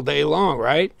all day long,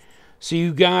 right? So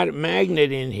you got a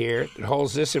magnet in here that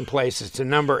holds this in place. It's a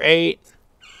number 8.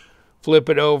 Flip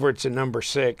it over, it's a number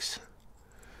 6.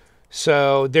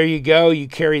 So there you go. You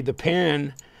carry the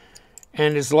pen,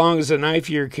 and as long as the knife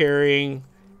you're carrying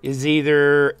is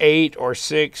either 8 or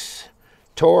 6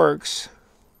 Torx,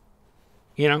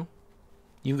 you know,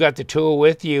 you've got the tool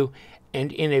with you,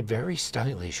 and in a very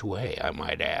stylish way, I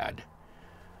might add.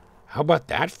 How about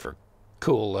that for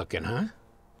cool looking, huh?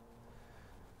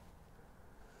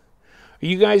 Are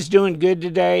you guys doing good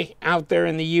today out there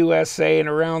in the USA and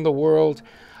around the world?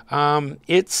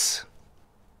 It's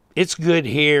good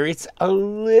here. It's a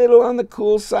little on the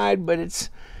cool side, but it's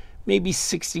maybe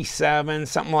 67,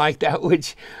 something like that,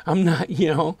 which I'm not,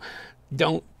 you know,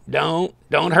 don't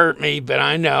hurt me, but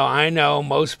I know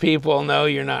most people know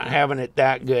you're not having it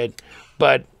that good.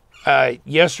 But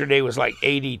yesterday was like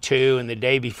 82, and the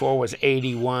day before was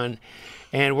 81,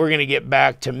 and we're going to get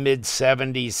back to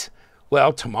mid-70s.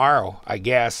 Well, tomorrow, I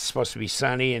guess. It's supposed to be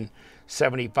sunny and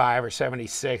 75 or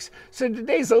 76. So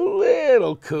today's a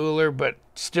little cooler, but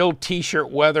still t-shirt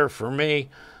weather for me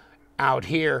out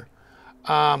here.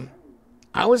 I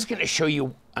was going to show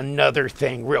you another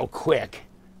thing real quick.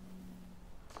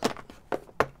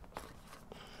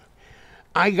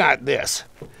 I got this.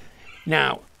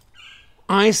 Now,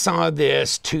 I saw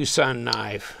this Tucson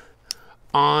knife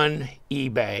on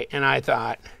eBay, and I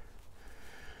thought,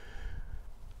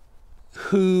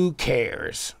 who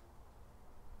cares?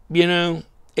 You know?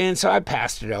 And so I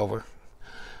passed it over.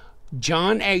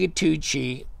 John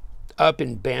Agatucci up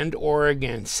in Bend,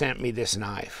 Oregon sent me this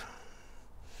knife.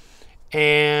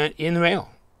 And in the mail.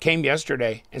 Came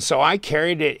yesterday. And so I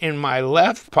carried it in my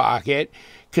left pocket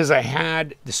because I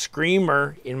had the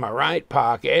Screamer in my right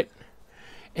pocket.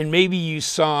 And maybe you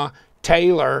saw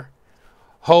Taylor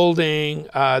holding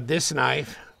this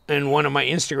knife in one of my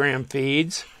Instagram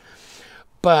feeds.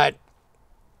 But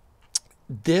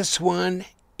this one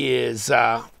is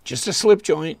just a slip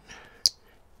joint,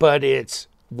 but it's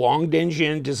Wang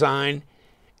Denjin design,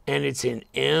 and it's an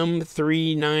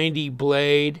M390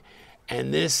 blade,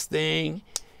 and this thing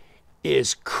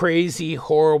is crazy,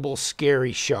 horrible,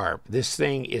 scary sharp. This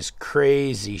thing is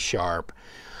crazy sharp.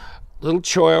 Little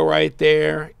choil right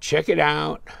there. Check it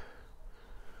out.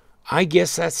 I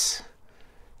guess that's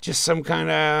just some kind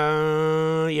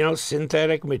of, you know,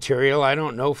 synthetic material. I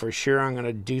don't know for sure. I'm going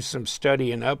to do some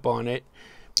studying up on it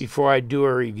before I do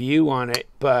a review on it.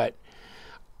 But,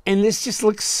 and this just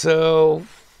looks so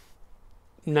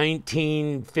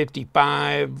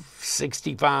 1955,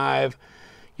 65,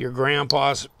 your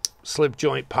grandpa's slip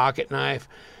joint pocket knife.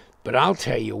 But I'll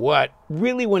tell you what,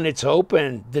 really when it's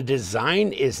open, the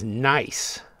design is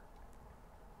nice.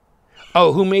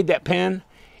 Oh, who made that pen?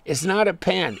 It's not a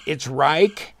pen. It's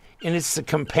Reich, and it's the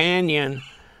companion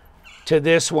to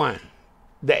this one,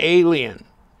 the Alien.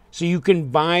 So you can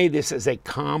buy this as a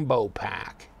combo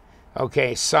pack.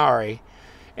 Okay, sorry.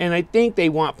 And I think they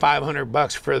want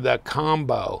 $500 for the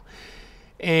combo.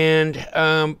 And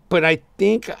but I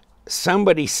think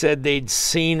somebody said they'd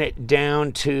seen it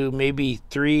down to maybe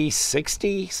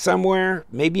 $360 somewhere,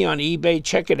 maybe on eBay.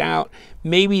 Check it out.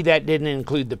 Maybe that didn't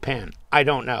include the pen. I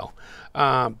don't know.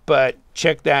 But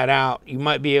check that out. You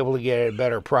might be able to get it at a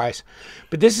better price.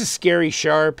 But this is scary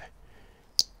sharp,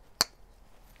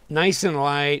 nice and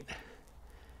light.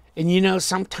 And you know,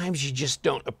 sometimes you just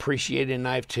don't appreciate a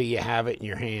knife till you have it in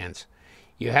your hands.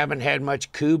 You haven't had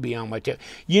much Kubi on my tail.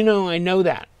 You know, I know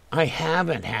that. I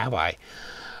haven't, have I?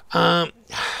 And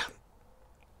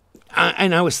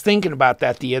I was thinking about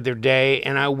that the other day,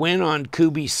 and I went on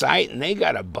Kubi's site, and they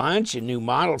got a bunch of new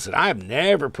models that I've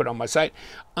never put on my site.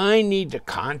 I need to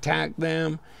contact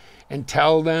them and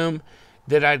tell them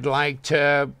that I'd like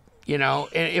to, you know,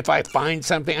 and if I find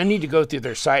something, I need to go through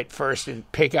their site first and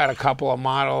pick out a couple of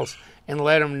models and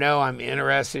let them know I'm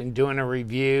interested in doing a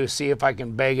review, see if I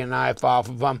can beg a knife off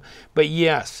of them. But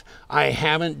yes, I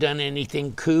haven't done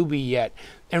anything Kubi yet.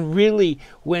 And really,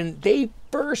 when they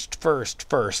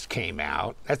first came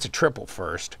out, that's a triple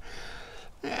first,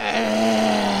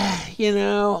 you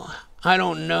know, I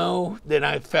don't know that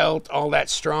I felt all that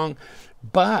strong,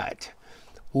 but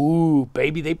ooh,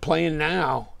 baby, they playing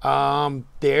now.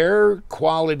 Their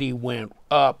quality went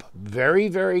up very,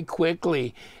 very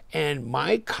quickly, and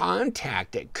my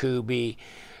contact at Kubi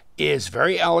is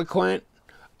very eloquent.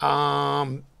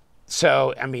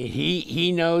 So I mean,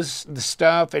 he knows the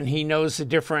stuff, and he knows the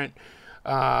different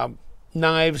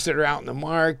knives that are out in the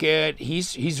market.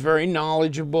 He's very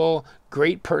knowledgeable,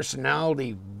 great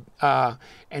personality,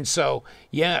 and so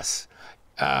yes,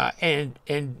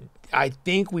 and I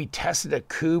think we tested a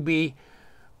Kubi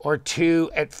or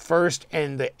two at first,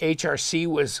 and the HRC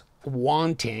was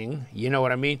wanting, you know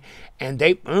what I mean, and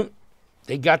they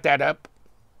got that up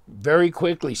very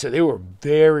quickly, so they were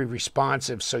very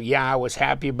responsive. So yeah, I was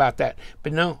happy about that.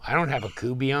 But no, I don't have a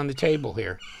Kubi on the table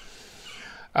here.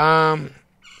 You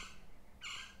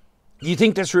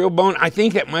think that's real bone? I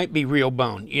think that might be real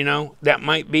bone. You know, that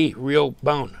might be real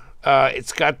bone.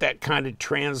 It's got that kind of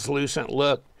translucent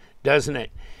look, doesn't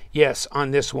it? Yes,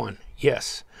 on this one.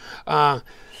 Yes.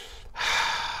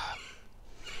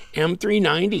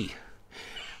 M390.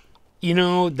 You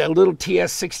know, the little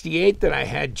TS68 that I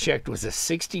had checked was a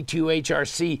 62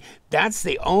 HRC. That's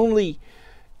the only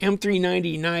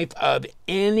M390 knife of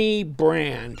any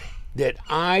brand that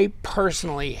I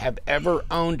personally have ever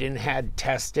owned and had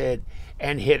tested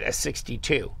and hit a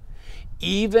 62.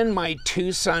 Even my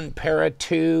Tucson Para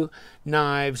 2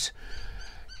 knives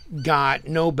got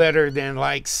no better than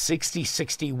like 60,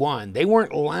 61. They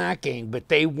weren't lacking, but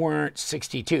they weren't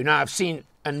 62. Now, I've seen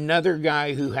another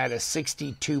guy who had a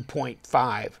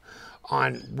 62.5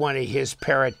 on one of his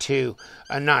Para 2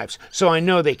 knives. So I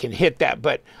know they can hit that,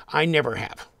 but I never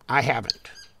have. I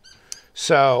haven't.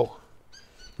 So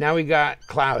now we got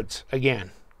clouds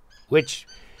again, which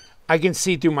I can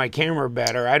see through my camera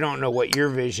better. I don't know what your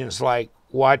vision's like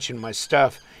watching my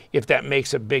stuff, if that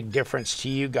makes a big difference to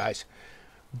you guys.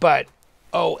 But,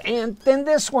 oh, and then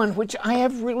this one, which I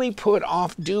have really put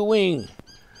off doing.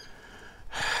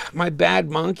 My Bad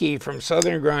Monkey from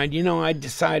Southern Grind. You know, I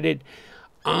decided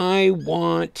I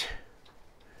want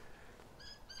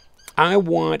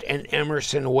an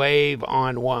Emerson Wave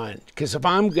on one. Because if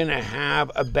I'm going to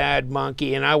have a Bad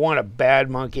Monkey, and I want a Bad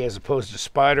Monkey as opposed to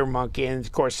Spider Monkey, and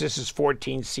of course this is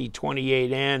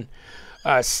 14C28N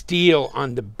steel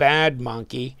on the Bad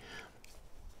Monkey.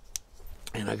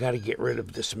 And I got to get rid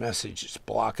of this message. It's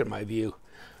blocking my view.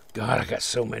 God, I got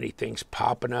so many things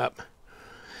popping up.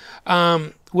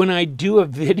 When I do a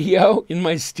video in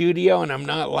my studio and I'm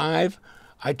not live,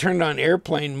 I turned on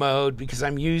airplane mode because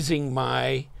I'm using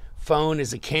my phone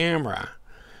as a camera.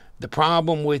 The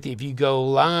problem with if you go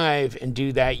live and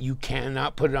do that, you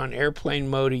cannot put it on airplane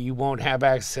mode or you won't have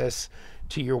access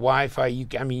to your Wi-Fi.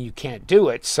 I mean, you can't do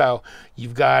it. So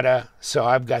you've got to, so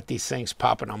I've got these things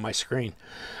popping on my screen.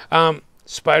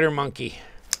 Spider Monkey,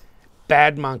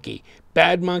 Bad Monkey.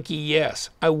 Bad Monkey, yes.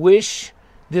 I wish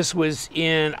this was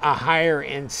in a higher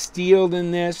end steel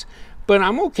than this, but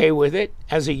I'm okay with it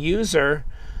as a user.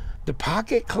 The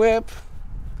pocket clip,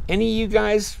 any of you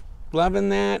guys loving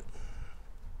that?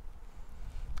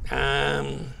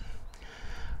 I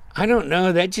don't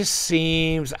know, that just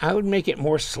seems, I would make it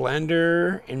more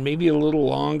slender and maybe a little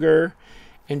longer,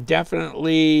 and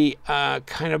definitely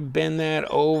kind of bend that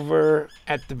over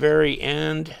at the very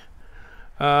end.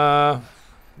 And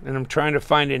I'm trying to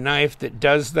find a knife that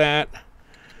does that.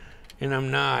 And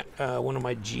I'm not. One of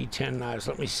my G10 knives.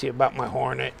 Let me see about my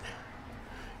Hornet.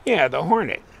 Yeah, the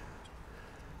Hornet.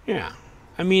 Yeah.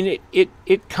 I mean,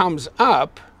 it comes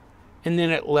up and then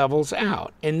it levels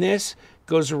out. And this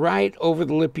goes right over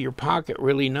the lip of your pocket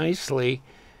really nicely.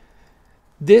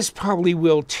 This probably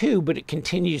will too, but it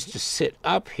continues to sit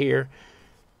up here.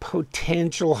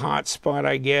 Potential hot spot,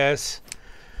 I guess.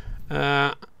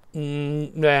 No,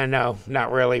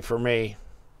 not really for me.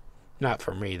 Not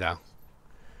for me, though.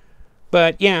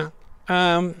 But, yeah.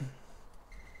 I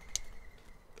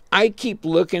keep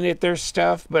looking at their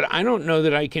stuff, but I don't know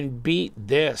that I can beat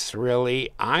this,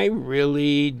 really. I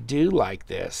really do like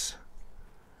this.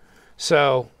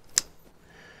 So,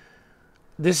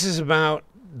 this is about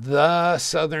the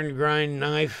Southern Grind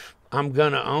knife I'm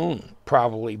going to own,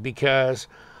 probably, because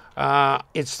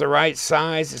it's the right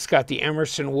size. It's got the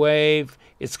Emerson Wave.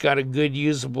 It's got a good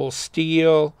usable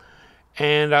steel.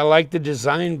 And I like the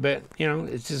design, but, you know,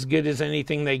 it's as good as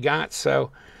anything they got.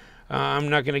 So, I'm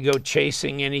not going to go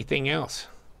chasing anything else.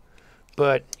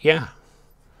 But, yeah,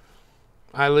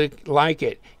 I like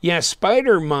it. Yeah,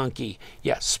 Spider Monkey.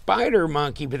 Yeah, Spider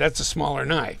Monkey, but that's a smaller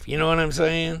knife. You know what I'm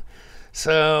saying?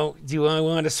 So, do I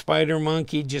want a Spider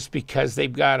Monkey just because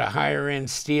they've got a higher end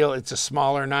steel? It's a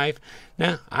smaller knife.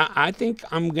 No, I think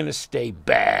I'm going to stay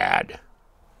bad.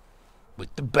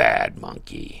 with the bad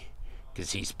monkey,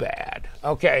 because he's bad.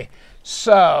 Okay,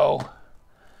 so,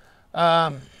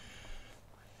 what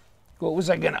was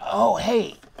I gonna, oh,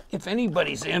 hey, if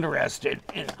anybody's interested,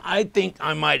 and I think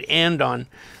I might end on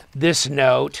this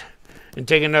note and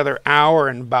take another hour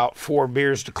and about 4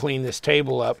 beers to clean this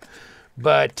table up,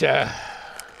 but,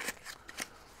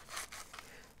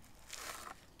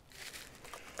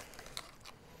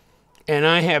 and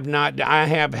I've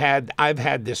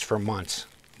had this for months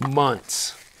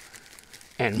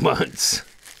and months.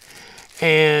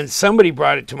 And somebody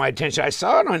brought it to my attention. I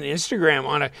saw it on Instagram,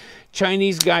 on a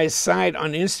Chinese guy's site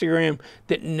on Instagram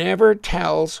that never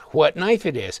tells what knife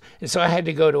it is. And so I had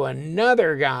to go to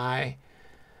another guy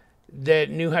that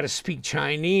knew how to speak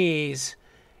Chinese,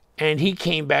 and he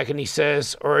came back and he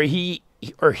says, or he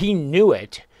knew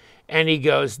it, and he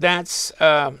goes, that's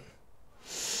Fat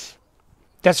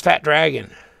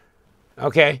Dragon.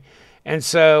 Okay? And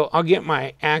so I'll get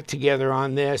my act together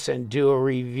on this and do a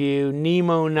review.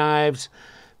 Nemo Knives,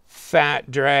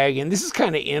 Fat Dragon. This is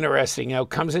kind of interesting. You know, it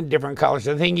comes in different colors.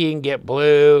 I think you can get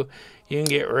blue. You can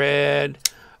get red.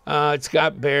 It's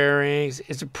got bearings.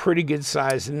 It's a pretty good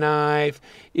sized knife.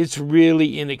 It's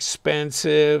really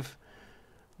inexpensive.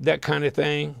 That kind of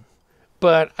thing.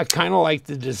 But I kind of like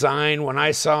the design. When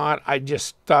I saw it, I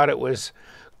just thought it was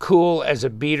cool as a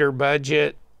beater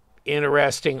budget.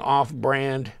 Interesting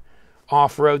off-brand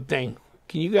off-road thing.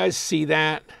 Can you guys see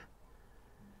that?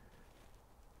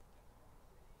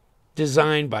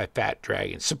 Designed by Fat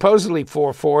Dragon. Supposedly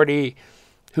 440.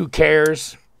 Who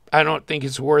cares? I don't think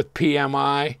it's worth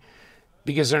PMI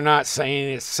because they're not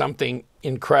saying it's something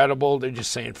incredible. They're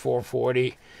just saying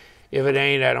 440. If it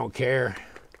ain't, I don't care.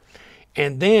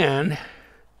 And then,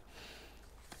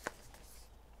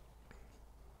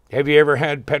 have you ever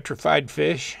had petrified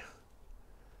fish?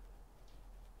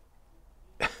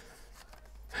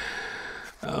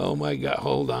 Oh my God,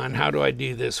 hold on. How do I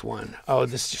do this one? Oh,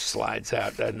 this just slides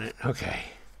out, doesn't it? Okay.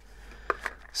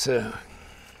 So,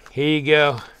 here you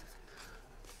go,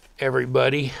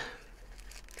 everybody.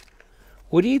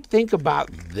 What do you think about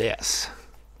this?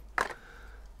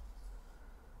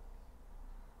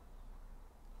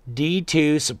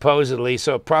 D2 supposedly,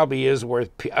 so it probably is worth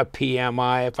a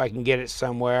PMI if I can get it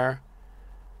somewhere.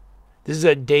 This is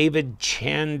a David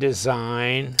Chen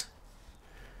design.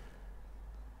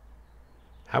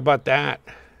 How about that?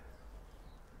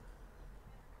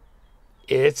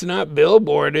 It's not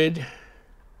billboarded.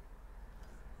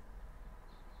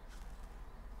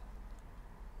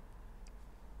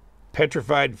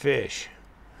 Petrified fish.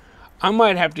 I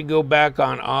might have to go back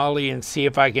on Ollie and see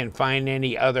if I can find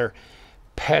any other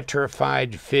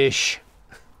petrified fish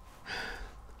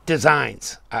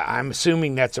designs. I'm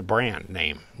assuming that's a brand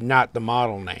name, not the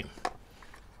model name.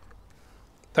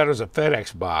 Thought it was a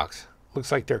FedEx box.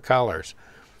 Looks like they're colors.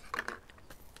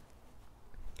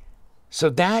 So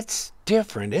that's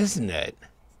different, isn't it?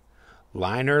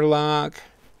 Liner lock,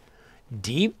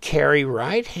 deep carry,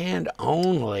 right hand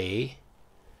only.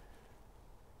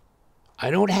 I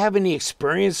don't have any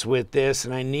experience with this,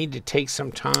 and I need to take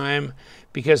some time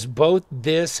because both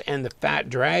this and the Fat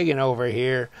Dragon over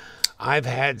here I've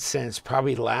had since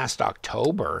probably last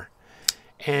October,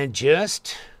 and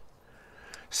just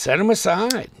set them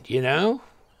aside, you know?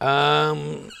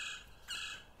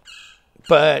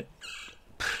 But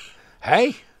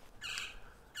hey,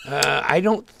 I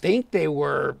don't think they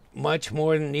were much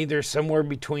more than either somewhere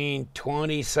between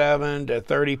 $27 to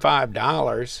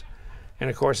 $35. And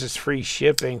of course, it's free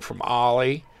shipping from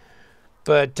Ollie.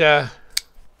 But,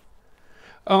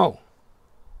 oh,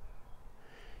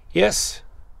 yes,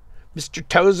 Mr.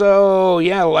 Tozo,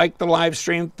 yeah, like the live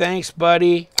stream. Thanks,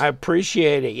 buddy. I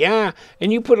appreciate it. Yeah,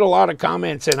 and you put a lot of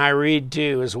comments in. I read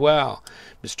too as well.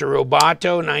 Mr.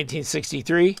 Roboto,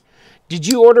 1963. Did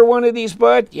you order one of these,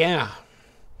 bud? Yeah.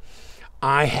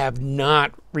 I have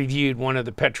not reviewed one of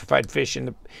the petrified fish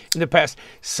in the past.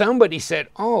 Somebody said,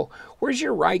 oh, where's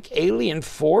your Reich Alien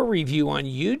 4 review on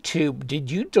YouTube?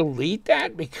 Did you delete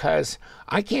that? Because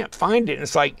I can't find it. And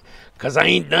it's like, because I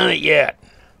ain't done it yet.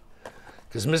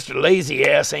 Because Mr. Lazy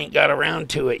Ass ain't got around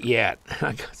to it yet.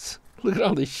 Look at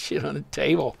all this shit on the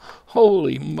table.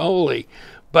 Holy moly.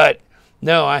 But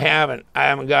no, I haven't. I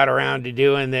haven't got around to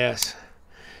doing this.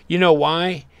 You know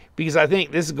why? Because I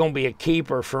think this is going to be a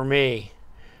keeper for me.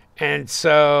 And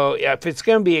so if it's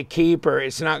going to be a keeper,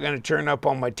 it's not going to turn up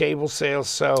on my table sales,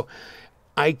 so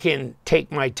I can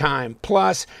take my time.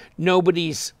 Plus,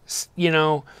 nobody's, you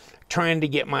know, trying to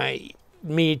get my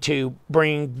me to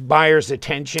bring buyers'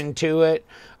 attention to it.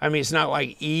 I mean, it's not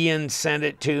like Ian sent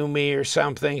it to me or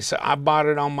something. So I bought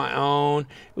it on my own.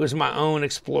 It was my own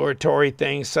exploratory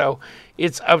thing. So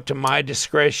it's up to my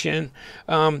discretion.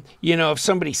 You know, if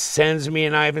somebody sends me a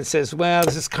knife and says, well,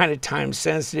 this is kind of time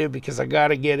sensitive because I got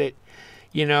to get it,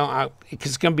 you know,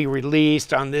 it's going to be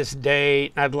released on this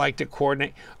date, and I'd like to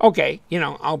coordinate. Okay, you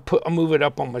know, I'll move it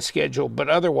up on my schedule, but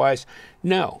otherwise,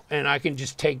 no. And I can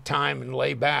just take time and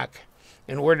lay back.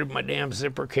 And where did my damn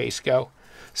zipper case go?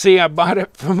 See, I bought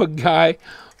it from a guy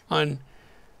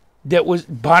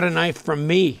bought a knife from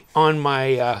me on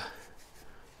my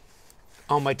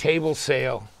table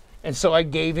sale, and so I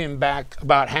gave him back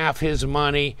about half his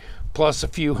money plus a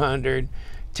few hundred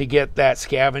to get that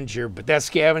scavenger. But that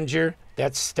scavenger,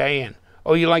 that's staying.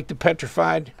 Oh, you like the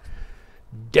petrified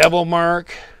devil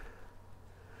mark?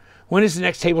 When is the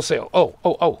next table sale?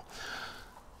 Oh,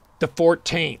 the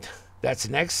 14th. That's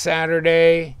next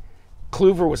Saturday.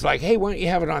 Kluver was like, hey, why don't you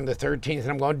have it on the 13th?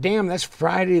 And I'm going, damn, that's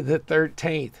Friday the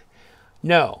 13th.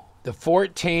 No, the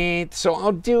 14th. So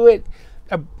I'll do it.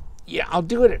 I'll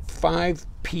do it at 5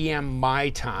 p.m. my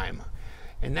time.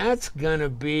 And that's going to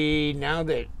be, now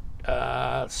that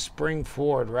spring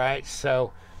forward, right?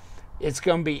 So it's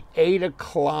going to be 8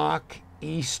 o'clock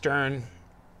Eastern.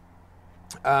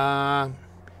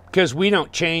 Because we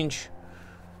don't change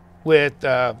with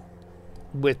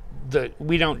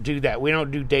we don't do that. We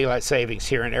don't do daylight savings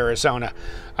here in Arizona.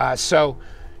 So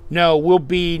no, we'll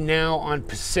be now on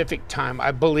Pacific time,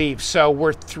 I believe. So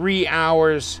we're 3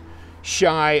 hours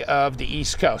shy of the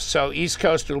East Coast. So East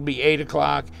Coast, it'll be 8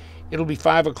 o'clock. It'll be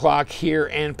 5 o'clock here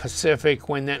and Pacific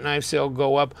when that knife sale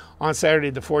go up on Saturday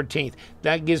the 14th.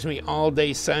 That gives me all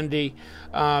day Sunday,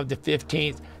 the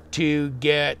 15th, to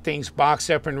get things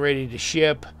boxed up and ready to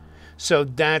ship. So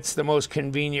that's the most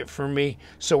convenient for me.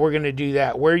 So we're going to do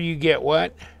that. Where you get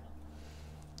what?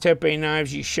 Tepe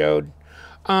knives you showed.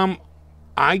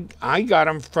 I got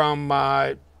them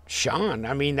from Sean.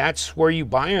 I mean, that's where you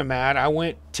buy them at. I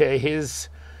went to his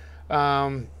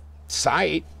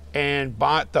site and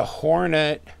bought the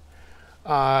Hornet,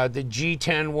 the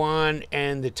G10 one,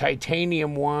 and the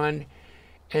titanium one.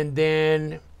 And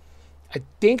then I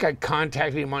think I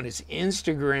contacted him on his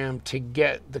Instagram to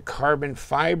get the carbon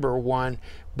fiber one.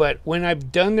 But when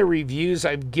I've done the reviews,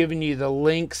 I've given you the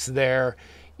links there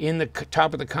in the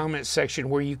top of the comment section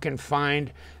where you can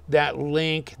find that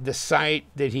link, the site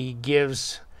that he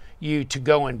gives you to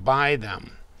go and buy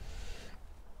them.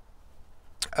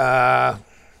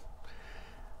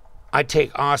 I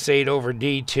take AUS-8 over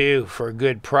D2 for a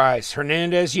good price.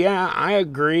 Hernandez, yeah, I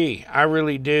agree. I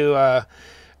really do.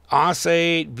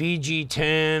 AUS-8,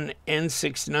 VG10,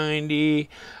 N690.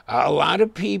 A lot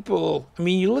of people, I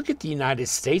mean, you look at the United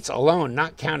States alone,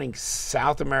 not counting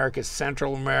South America,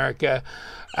 Central America,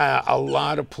 a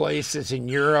lot of places in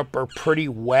Europe are pretty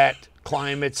wet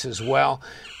climates as well.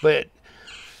 But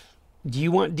do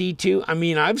you want D2? I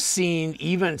mean, I've seen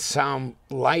even some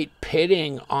light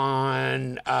pitting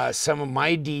on some of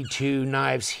my D2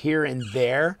 knives here and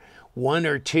there. 1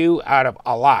 or 2 out of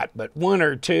a lot, but 1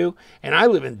 or 2. And I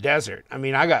live in the desert. I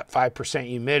mean, I got 5%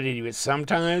 humidity, but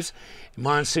sometimes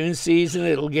monsoon season,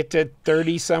 it'll get to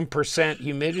 30-some%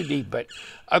 humidity, but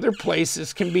other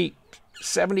places can be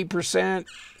 70%,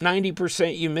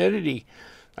 90% humidity.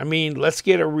 I mean, let's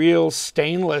get a real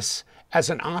stainless as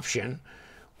an option.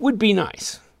 Would be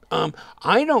nice.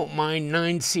 I don't mind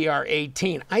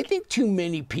 9CR18. I think too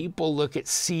many people look at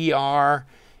CR,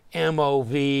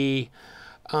 MOV,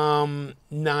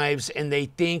 knives, and they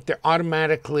think they're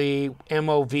automatically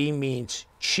MOV means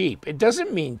cheap. It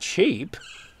doesn't mean cheap.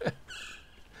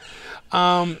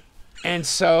 And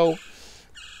so,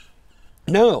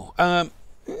 no,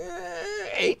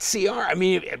 8CR, I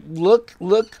mean, look,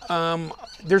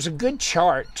 there's a good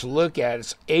chart to look at.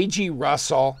 It's A.G.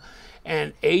 Russell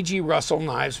and A.G. Russell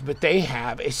knives, but they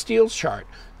have a steel chart.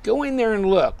 Go in there and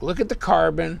look at the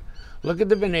carbon, look at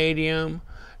the vanadium,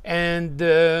 and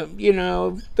the, you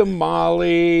know, the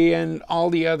moly and all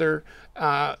the other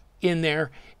in there,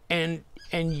 and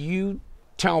you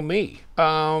tell me.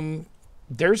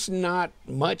 There's not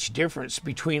much difference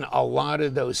between a lot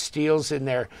of those steels in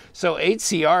there. So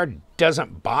 8CR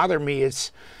doesn't bother me.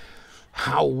 It's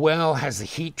how well has the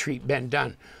heat treat been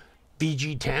done.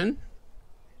 VG10,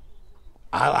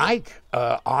 I like.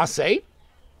 AUS-8,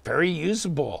 very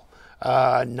usable.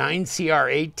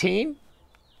 9CR18,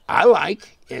 I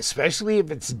like, especially if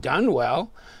it's done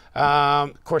well.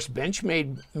 Of course,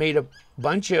 Benchmade made a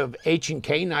bunch of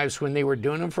H&K knives when they were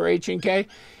doing them for H&K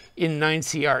in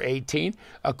 9CR18.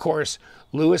 Of course,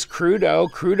 Louis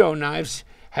Crudo knives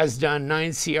has done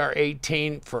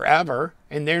 9CR18 forever,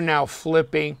 and they're now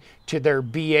flipping to their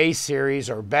BA series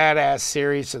or Badass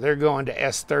series, so they're going to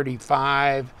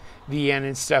S35 VN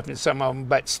and stuff in some of them,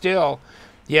 but still,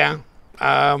 yeah,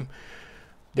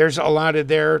 there's a lot of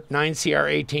their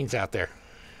 9CR18s out there.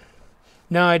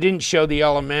 No, I didn't show the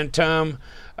Elementum.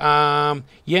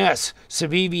 Yes,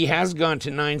 Civivi has gone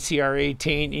to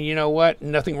 9CR18, and you know what?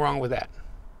 Nothing wrong with that.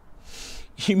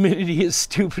 Humidity is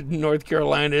stupid in North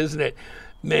Carolina, isn't it?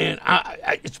 Man,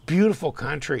 it's beautiful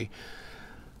country.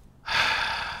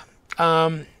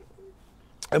 My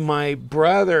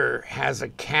brother has a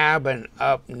cabin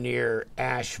up near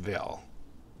Asheville,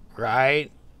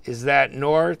 right? Is that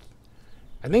north?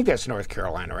 I think that's North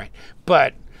Carolina, right?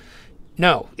 But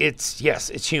no,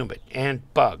 yes, it's humid and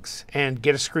bugs and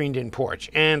get a screened in porch.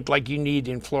 And like you need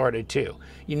in Florida too.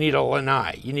 You need a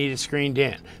lanai, you need it screened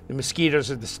in. The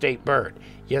mosquitoes are the state bird.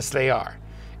 Yes, they are.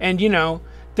 And you know,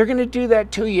 they're going to do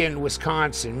that to you in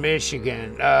Wisconsin,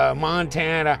 Michigan,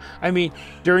 Montana. I mean,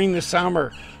 during the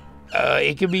summer,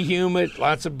 it can be humid,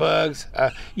 lots of bugs.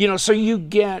 You know, so you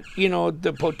get, you know,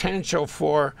 the potential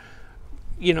for,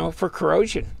 you know, for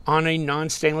corrosion on a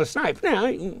non-stainless knife. Now,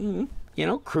 you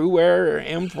know, Crewware or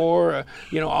M4,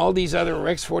 you know, all these other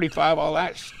Rex 45, all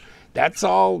that, that's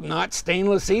all not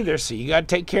stainless either. So you got to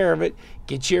take care of it.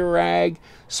 Get your rag,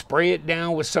 spray it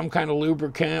down with some kind of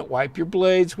lubricant, wipe your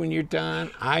blades when you're done.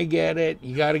 I get it.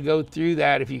 You got to go through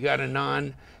that if you got a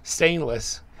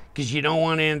non-stainless, because you don't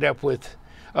want to end up with,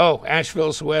 oh,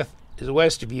 Asheville's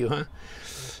west of you, huh?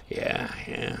 Yeah.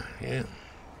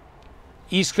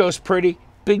 East Coast pretty,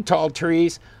 big tall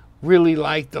trees. Really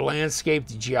like the landscape.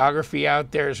 The geography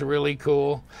out there is really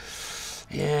cool.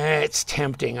 Yeah, it's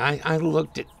tempting. I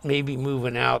looked at maybe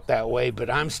moving out that way, but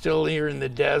I'm still here in the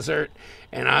desert,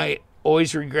 and I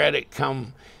always regret it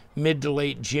come mid to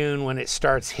late June when it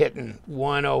starts hitting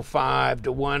 105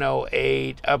 to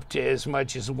 108, up to as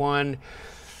much as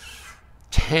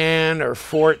 110 or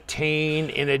 14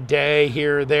 in a day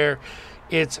here or there.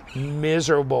 It's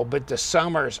miserable, but the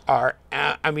summers are,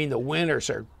 I mean, the winters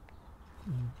are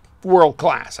world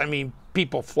class. I mean,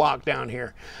 people flock down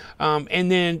here.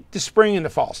 And then the spring and the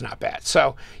fall's not bad.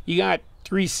 So you got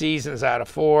 3 seasons out of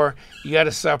 4. You got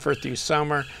to suffer through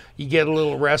summer. You get a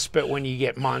little respite when you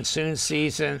get monsoon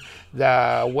season.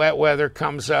 The wet weather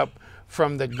comes up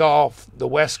from the Gulf, the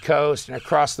West Coast, and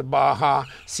across the Baja,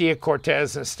 Sea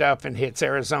Cortez and stuff, and hits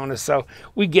Arizona. So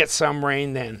we get some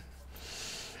rain then.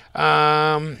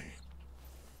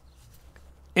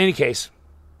 Any case,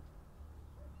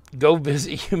 go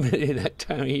visit humidity that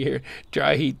time of year.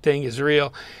 Dry heat thing is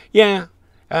real. Yeah,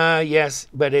 yes,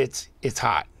 but it's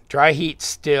hot. Dry heat's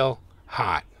still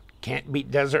hot. Can't beat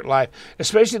desert life,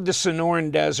 especially the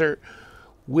Sonoran Desert,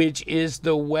 which is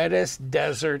the wettest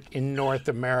desert in North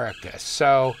America.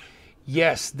 So,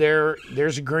 yes,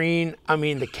 there's green. I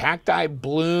mean, the cacti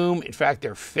bloom. In fact,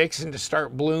 they're fixing to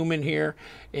start blooming here,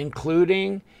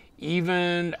 including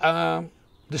even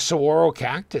the saguaro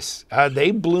cactus.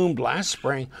 They bloomed last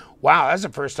spring. Wow, that's the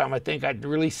first time I think I'd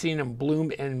really seen them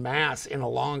bloom en masse in a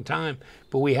long time,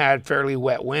 but we had fairly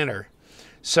wet winter.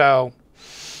 So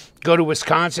go to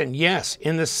Wisconsin, yes.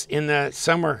 In the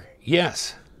summer,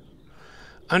 yes.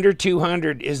 Under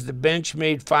 200 is the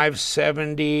Benchmade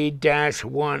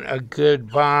 570-1 a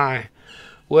good buy.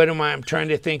 I'm trying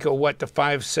to think of what the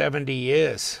 570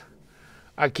 is.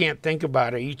 I can't think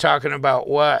about it. Are you talking about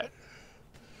what?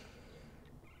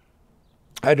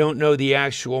 I don't know the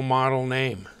actual model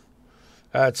name.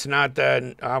 It's not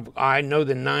the, I know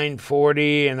the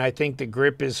 940, and I think the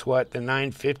grip is what, the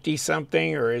 950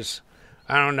 something, or is,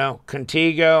 I don't know,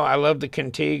 Contigo. I love the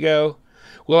Contigo.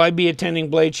 Will I be attending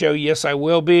Blade Show? Yes, I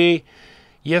will be.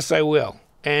 Yes, I will.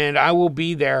 And I will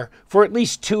be there for at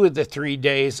least 2 of the 3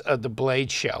 days of the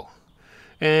Blade Show.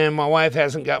 And my wife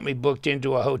hasn't got me booked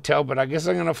into a hotel, but I guess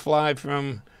I'm going to fly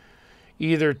from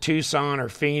either Tucson or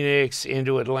Phoenix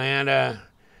into Atlanta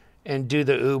and do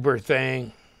the Uber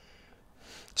thing.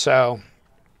 So,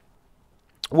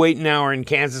 wait an hour in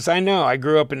Kansas. I know. I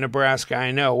grew up in Nebraska.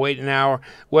 I know. Wait an hour.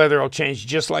 Weather will change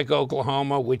just like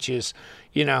Oklahoma, which is,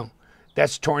 you know,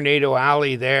 that's Tornado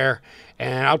Alley there.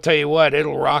 And I'll tell you what,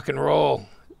 it'll rock and roll.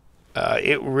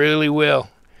 It really will.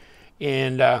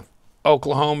 In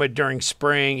Oklahoma during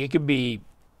spring, it could be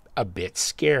a bit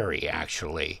scary,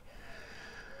 actually.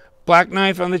 Black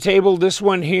knife on the table. This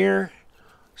one here.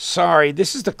 Sorry,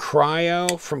 this is the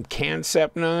Cryo from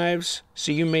Concept Knives,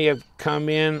 so you may have come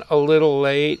in a little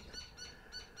late.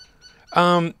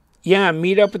 Yeah,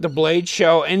 meet up at the Blade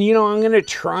Show, and you know, I'm going to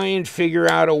try and figure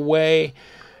out a way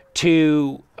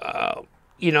to,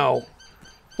 you know,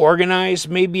 organize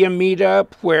maybe a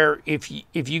meetup where if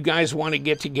you guys want to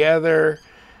get together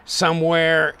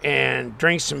somewhere and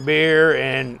drink some beer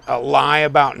and lie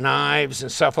about knives and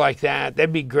stuff like that.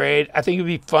 That'd be great. I think it'd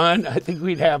be fun. I think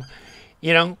we'd have,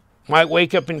 you know, might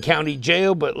wake up in county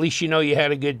jail, but at least you know you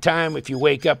had a good time. If you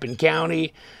wake up in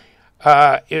county,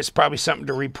 it's probably something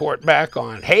to report back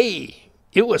on. Hey,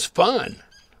 it was fun.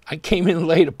 I came in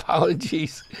late.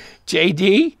 Apologies.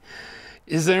 JD,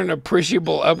 is there an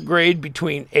appreciable upgrade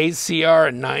between 8CR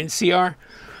and 9CR?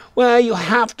 Well, you'll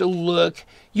have to look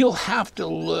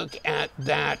at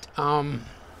that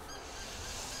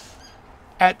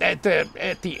at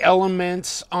the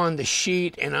elements on the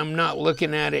sheet, and I'm not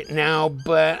looking at it now,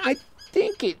 but I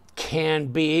think it can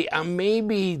be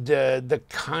maybe the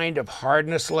kind of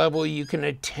hardness level you can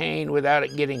attain without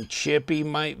it getting chippy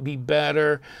might be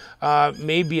better.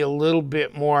 Maybe a little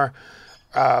bit more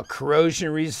corrosion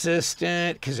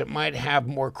resistant because it might have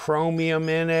more chromium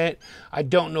in it. I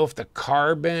don't know if the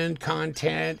carbon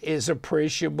content is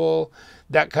appreciable,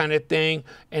 that kind of thing.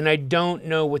 And I don't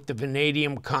know what the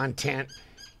vanadium content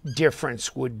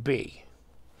difference would be.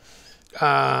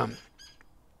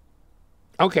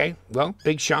 Okay, well,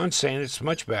 Big Sean's saying it's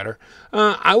much better.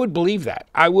 I would believe that.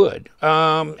 I would.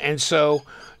 And so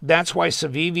that's why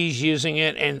Civivi's using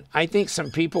it. And I think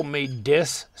some people may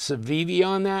diss Civivi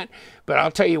on that. But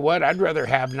I'll tell you what, I'd rather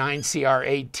have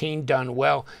 9CR18 done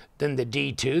well than the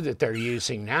D2 that they're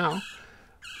using now.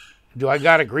 Do I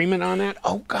got agreement on that?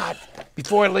 Oh, God,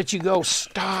 before I let you go,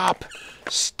 stop.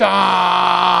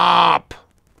 Stop.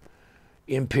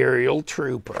 Imperial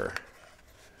Trooper.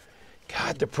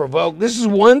 God, the provoke. This is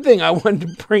one thing I wanted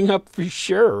to bring up for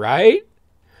sure, right?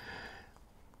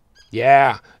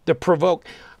 Yeah, the provoke.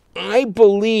 I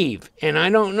believe, and I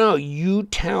don't know, you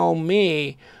tell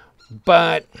me,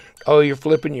 but, oh, you're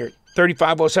flipping your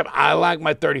 3507. I like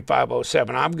my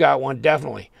 3507. I've got one,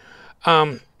 definitely.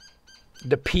 The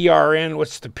PRN,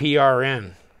 what's the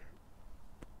PRN?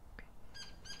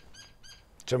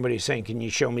 Somebody's saying, can you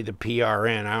show me the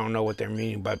PRN? I don't know what they're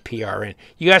meaning by PRN.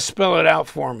 You guys spell it out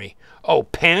for me. Oh,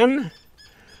 pen?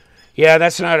 Yeah,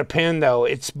 that's not a pen, though.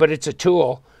 But it's a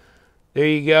tool. There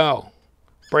you go.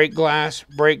 Break glass,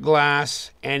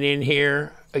 and in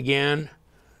here, again,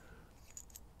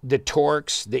 the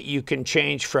Torx that you can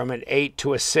change from an 8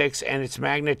 to a 6, and it's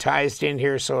magnetized in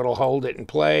here so it'll hold it in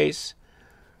place.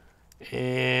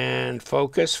 And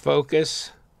focus.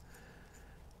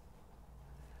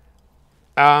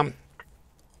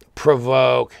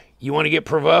 Provoke. You want to get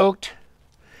provoked?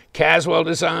 Caswell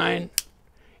design?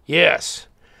 Yes.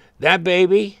 That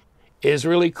baby is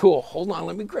really cool. Hold on,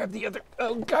 let me grab the other.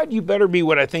 Oh, God, you better be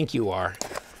what I think you are.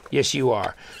 Yes, you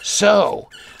are. So,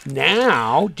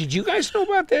 now, did you guys know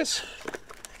about this?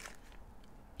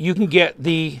 You can get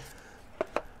the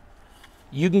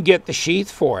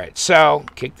sheath for it. So,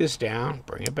 kick this down,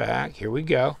 bring it back. Here we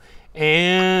go.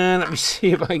 And let me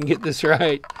see if I can get this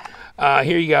right.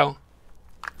 Here you go.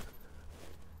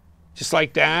 Just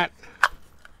like that.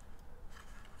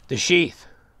 The sheath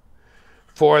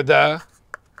for the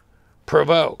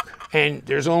provoke. And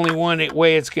there's only one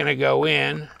way it's going to go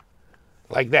in,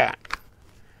 like that.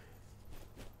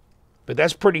 But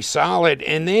that's pretty solid.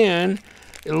 And then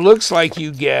it looks like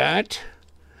you get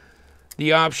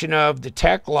the option of the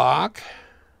tech lock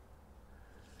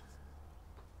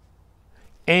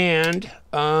and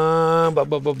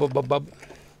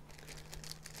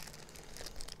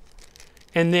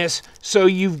and this. So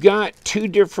you've got two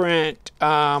different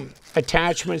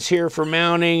attachments here for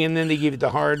mounting, and then they give you the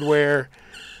hardware,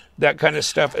 that kind of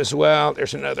stuff as well.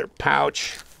 There's another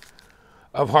pouch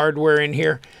of hardware in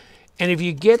here. And if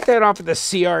you get that off of the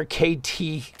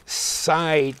CRKT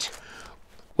site,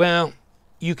 well,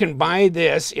 you can buy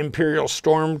this Imperial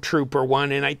Stormtrooper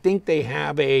one, and I think they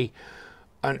have an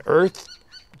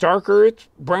dark earth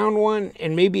brown one,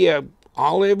 and maybe a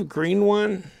olive green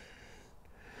one.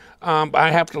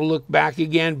 I have to look back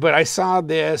again, but I saw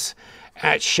this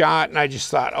at SHOT, and I just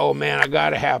thought, oh man, I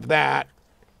got to have that.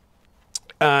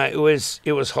 It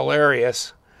was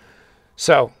hilarious.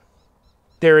 So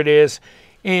there it is,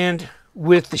 and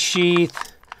with the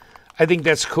sheath, I think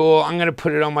that's cool. I'm going to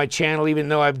put it on my channel, even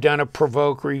though I've done a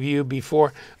Provoke review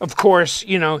before. Of course,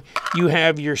 you know, you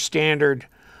have your standard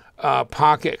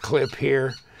pocket clip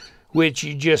here, which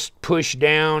you just push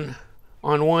down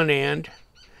on one end,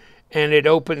 and it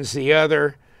opens the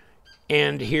other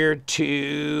end here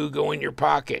to go in your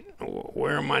pocket.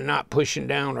 Where am I not pushing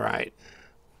down right?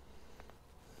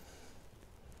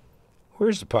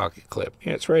 Where's the pocket clip?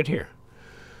 Yeah, it's right here.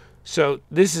 So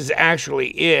this is actually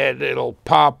it. It'll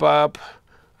pop up.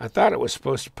 I thought it was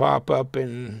supposed to pop up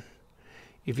and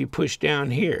if you push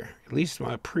down here. At least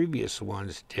my previous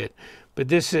ones did. But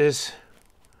this is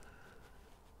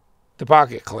the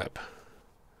pocket clip.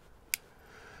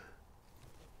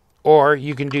 Or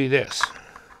you can do this.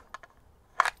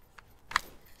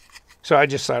 So I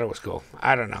just thought it was cool.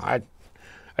 I don't know. I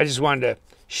just wanted to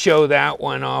show that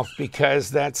one off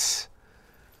because that's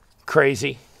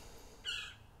crazy.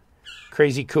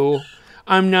 Crazy cool.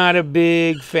 I'm not a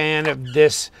big fan of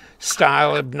this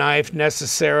style of knife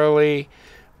necessarily,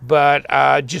 but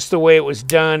just the way it was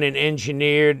done and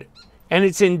engineered, and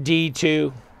it's in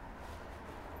D2,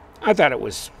 I thought it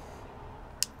was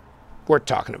worth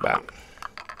talking about.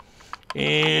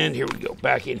 And here we go,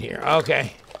 back in here.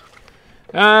 Okay.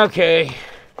 Okay.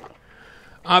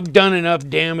 I've done enough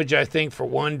damage, I think, for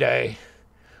one day.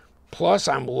 Plus,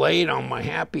 I'm late on my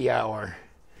happy hour.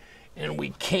 And we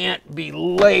can't be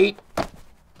late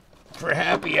for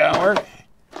happy hour,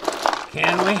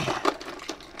 can we?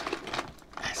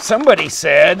 Somebody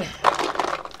said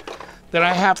that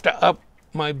I have to up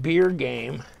my beer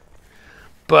game,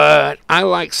 but I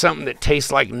like something that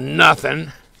tastes like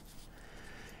nothing,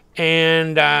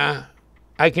 and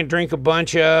I can drink a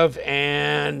bunch of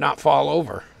and not fall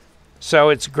over. So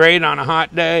it's great on a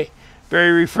hot day,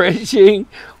 very refreshing.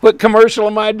 What commercial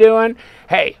am I doing?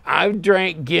 Hey, I've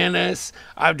drank Guinness,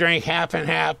 I've drank half and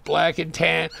half, black and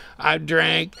tan, I've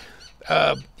drank,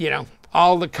 you know,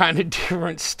 all the kind of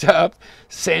different stuff,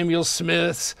 Samuel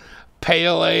Smith's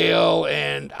Pale Ale,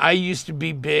 and I used to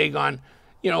be big on,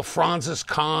 you know, Francis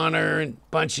Connor and a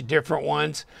bunch of different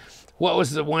ones. What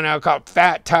was the one I called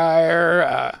Fat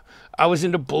Tire? I was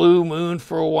into Blue Moon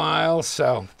for a while,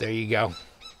 so there you go.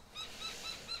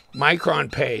 Micron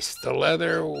paste, the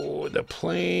leather, the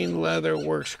plain leather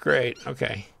works great.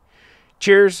 Okay.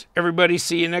 Cheers, everybody.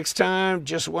 See you next time.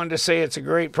 Just wanted to say it's a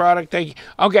great product. Thank you.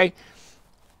 Okay.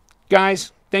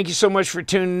 Guys, thank you so much for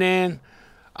tuning in.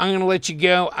 I'm going to let you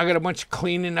go. I got a bunch of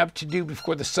cleaning up to do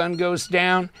before the sun goes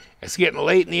down. It's getting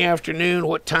late in the afternoon.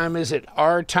 What time is it?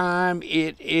 Our time,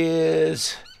 it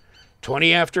is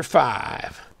 20 after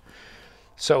 5.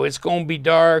 So it's going to be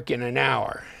dark in an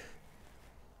hour.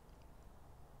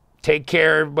 Take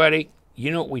care, everybody.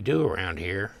 You know what we do around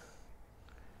here.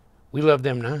 We love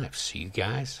them knives. So you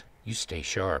guys, you stay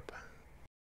sharp.